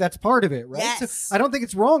 yes. think that's part of it, right? Yes. So I don't think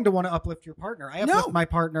it's wrong to want to uplift your partner. I uplift my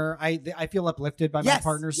partner. I feel uplifted by my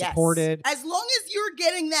partner, supported. As long as you're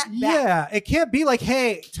getting that back. Yeah, it can't be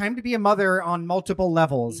hey, time to be a mother on multiple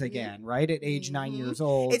levels again, right? At age 9 years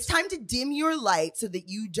old. It's time to dim your light so that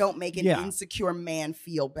you don't make an insecure man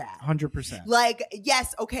feel bad. 100%.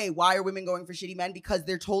 Yes, okay, why are women going for shitty men? Because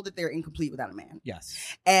they're told that they're incomplete without a man. Yes.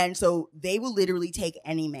 And so they will literally take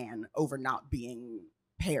any man over not being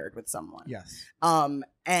paired with someone. Yes.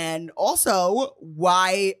 And also,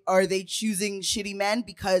 why are they choosing shitty men?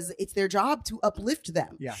 Because it's their job to uplift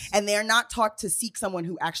them. Yes. And they're not taught to seek someone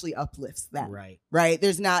who actually uplifts them. Right. Right.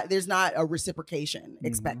 There's not a reciprocation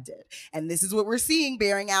expected. And this is what we're seeing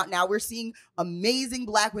bearing out. Now we're seeing amazing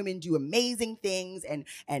Black women do amazing things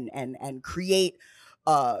and create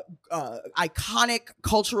iconic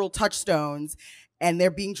cultural touchstones, and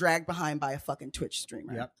they're being dragged behind by a fucking Twitch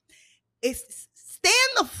streamer. Yep. It's stand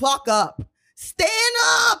the fuck up. Stand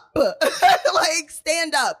up. Like,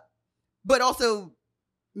 stand up. But also,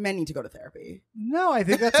 men need to go to therapy. No, I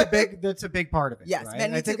think that's a big part of it. Yes, right?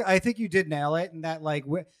 men need I think you did nail it, and that like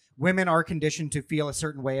women are conditioned to feel a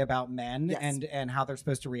certain way about men, Yes. and how they're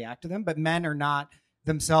supposed to react to them, but men are not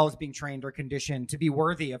themselves being trained or conditioned to be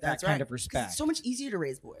worthy of That's that kind right. of respect. It's so much easier to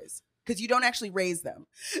raise boys because you don't actually raise them.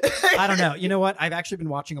 I don't know. You know what? I've actually been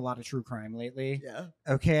watching a lot of true crime lately. Yeah.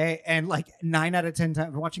 Okay. And like 9 out of 10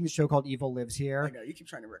 times, I'm watching this show called Evil Lives I Here. know you keep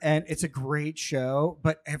trying to. And it's a great show,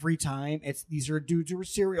 but every time these are dudes who are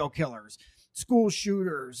serial killers, school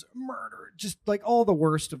shooters, murder, just like all the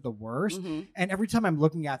worst of the worst. Mhm. And every time I'm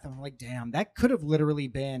looking at them, I'm like, damn, that could have literally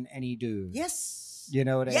been any dude. Yes. You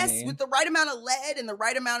know what I mean? Yes, with the right amount of lead and the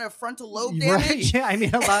right amount of frontal lobe damage. Right. Yeah. I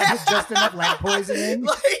mean, a lot of just enough lead poisoning.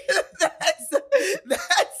 Like,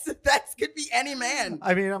 that's could be any man.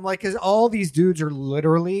 I mean, I'm like, because all these dudes are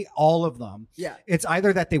literally, all of them. Yeah. It's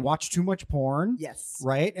either that they watch too much porn. Yes.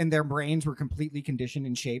 Right. And their brains were completely conditioned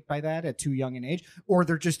and shaped by that at too young an age, or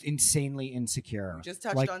they're just insanely insecure. You just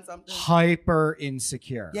touched like, on something. Hyper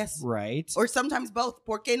insecure. Yes. Right. Or sometimes both.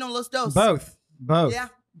 ¿Por qué no los dos? Both. Yeah.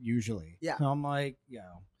 Usually. Yeah. So I'm like,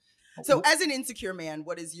 So as an insecure man,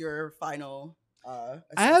 what is your final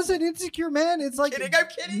as an insecure man, it's like, I'm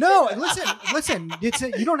kidding. No, listen.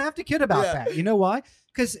 You don't have to kid about Yeah. that. You know why?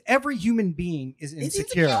 Because every human being is It's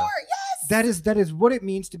insecure. Yes. That is what it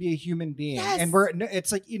means to be a human being. Yes. And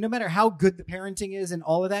it's like, no matter how good the parenting is and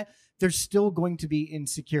all of that, there's still going to be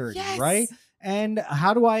insecurity, Yes. right? And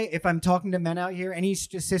how do I, if I'm talking to men out here, any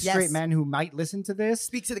cis straight Yes. men who might listen to this,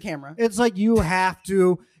 Speak to the camera. it's like you have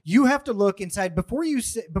to look inside before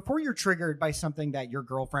you're triggered by something that your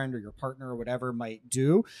girlfriend or your partner or whatever might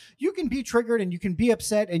do. You can be triggered and you can be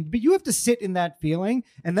upset, but you have to sit in that feeling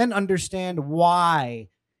and then understand why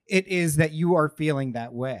it is that you are feeling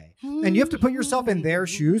that way. And you have to put yourself in their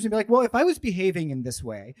shoes and be like, well, if I was behaving in this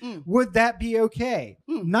way, would that be okay?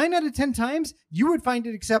 9 out of 10 times, you would find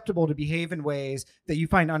it acceptable to behave in ways that you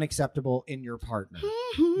find unacceptable in your partner,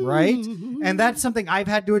 right? And that's something I've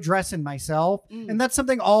had to address in myself. And that's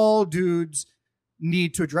something all dudes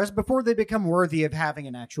need to address before they become worthy of having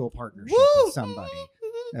an actual partnership with somebody.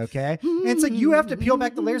 Okay? And it's like you have to peel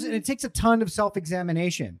back the layers, and it takes a ton of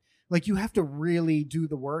self-examination. Like, you have to really do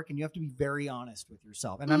the work, and you have to be very honest with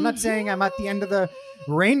yourself. And I'm not saying I'm at the end of the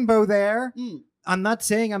rainbow there. I'm not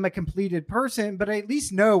saying I'm a completed person, but I at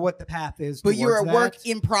least know what the path is. But you're a towards work that.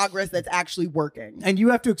 in progress that's actually working. And you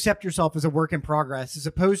have to accept yourself as a work in progress, as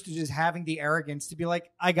opposed to just having the arrogance to be like,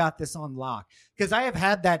 I got this on lock. Because I have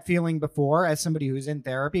had that feeling before as somebody who's in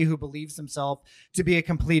therapy who believes himself to be a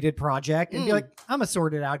completed project and be like, I'm a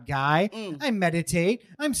sorted out guy. I meditate.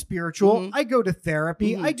 I'm spiritual. I go to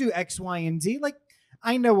therapy. I do X, Y, and Z. Like,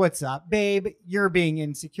 I know what's up. Babe, you're being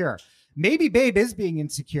insecure. Maybe babe is being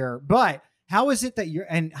insecure, but how is it that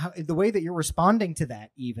the way that you're responding to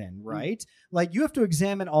that even, right? Like, you have to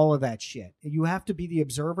examine all of that shit. You have to be the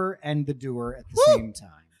observer and the doer at the same time.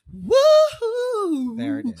 Woohoo!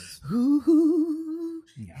 There it is. Woo-hoo.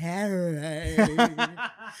 Yeah. Hey.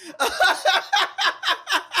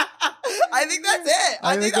 I think that's it.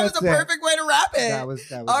 I think that was the perfect way to wrap it. That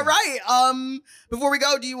was all it. right. Before we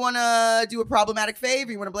go, do you want to do a problematic fave?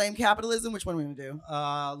 Or you want to blame capitalism? Which one are we going to do?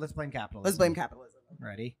 Let's blame capitalism. Let's blame capitalism.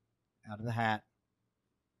 Ready? Out of the hat.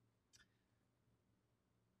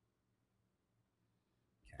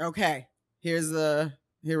 Okay. Here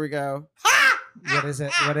we go. What is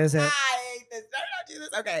it? What is it? I hate this. No, don't do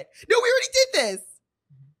this. Okay. No, we already did this.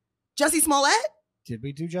 Jussie Smollett? Did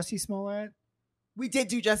we do Jussie Smollett? We did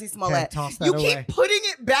do Jussie Smollett. Okay, toss that you away. keep putting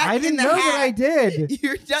it back I in didn't the know hat. that I did.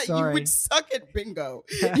 You Sorry. would suck at bingo.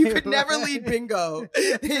 You could never lead bingo.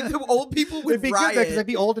 The old people would It'd be riot. good because I'd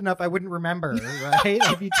be old enough I wouldn't remember, right?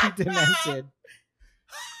 I'd be too demented.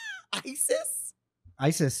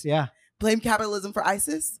 ISIS, yeah. Blame capitalism for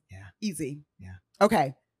ISIS? Yeah. Easy. Yeah.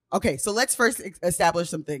 Okay, so let's first establish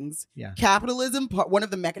some things. Yeah. Capitalism, one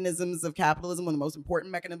of the mechanisms of capitalism, one of the most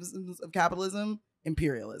important mechanisms of capitalism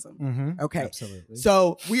imperialism. Mm-hmm. Okay. Absolutely.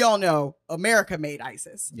 So we all know America made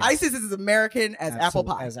ISIS. Yes. ISIS is as American as apple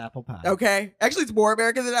pie. As apple pie. Okay. Actually, it's more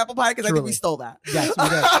American than apple pie because I think we Truly. stole that. Yes, we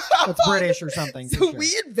did. It's British or something. for So sure.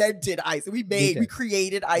 we invented ISIS. We did.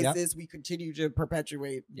 created ISIS. We continue to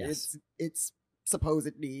perpetuate Yes. its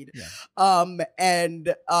supposed need. Yeah.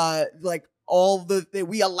 And like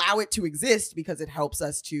we allow it to exist because it helps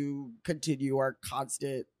us to continue our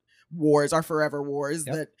constant wars, our forever wars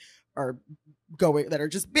Yep. that are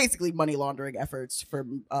just basically money laundering efforts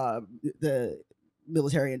from the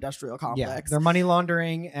military industrial Yeah, complex. they're money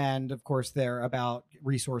laundering, and of course, they're about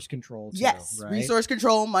resource control. Too, Yes, right? resource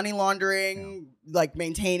control, money laundering, like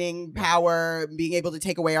maintaining power, being able to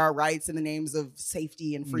take away our rights in the names of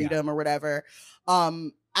safety and freedom or whatever.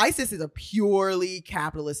 ISIS is a purely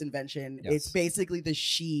capitalist invention. Yes. It's basically the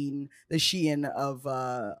Shein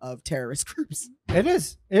of terrorist groups. It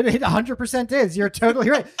is. It 100% is. You're totally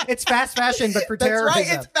right. It's fast fashion, but for That's terrorism.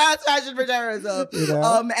 right. It's fast fashion for terrorism. You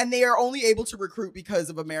know? And they are only able to recruit because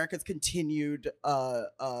of America's continued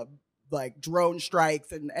like drone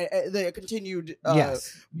strikes and the continued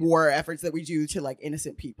Yes. war efforts that we do to like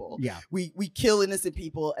innocent people. Yeah. We kill innocent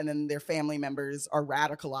people, and then their family members are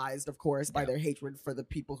radicalized, of course, by their hatred for the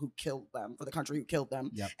people who killed them, for the country who killed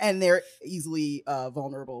them. Yep. And they're easily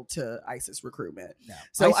vulnerable to ISIS recruitment. Yeah.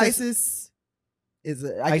 So ISIS is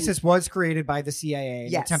ISIS was created by the CIA in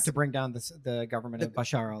an Yes. attempt to bring down the government of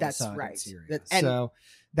Bashar That's al-Assad right. in Syria. And- So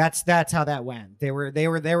that's how that went. They were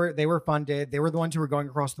funded. They were the ones who were going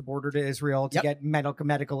across the border to Israel to Yep. get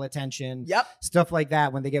medical attention. Yep. Stuff like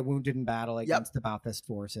that when they get wounded in battle Yep. against the Ba'athist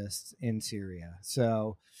forces in Syria.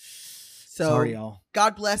 So So sorry, y'all.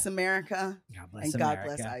 God bless America. God bless And America.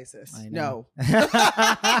 God bless ISIS. I No. know.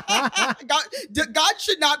 God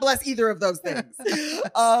should not bless either of those things.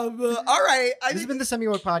 All right. This has been the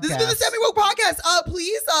Semi-Woke Podcast. This has been the Semi Woke Podcast.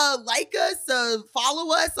 Please like us,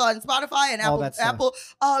 follow us on Spotify and All that stuff. Apple.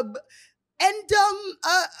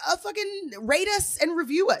 Fucking rate us and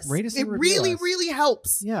review us. Rate us and it review really, us. really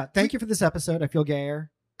helps. Yeah. Thank you for this episode. I feel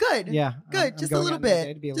gayer. Good. Yeah. Good. I'm Just a going little out today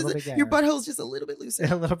bit. to be a Just little bit gayer. your butthole's just a little bit looser.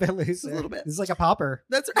 a little bit looser. a little bit. This is like a popper.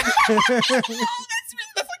 That's right. That's like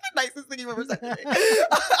the nicest thing you've ever said to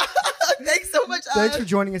me. Thanks so much. Thanks for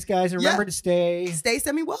joining us, guys. And remember to stay Stay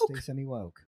semi woke. semi-woke.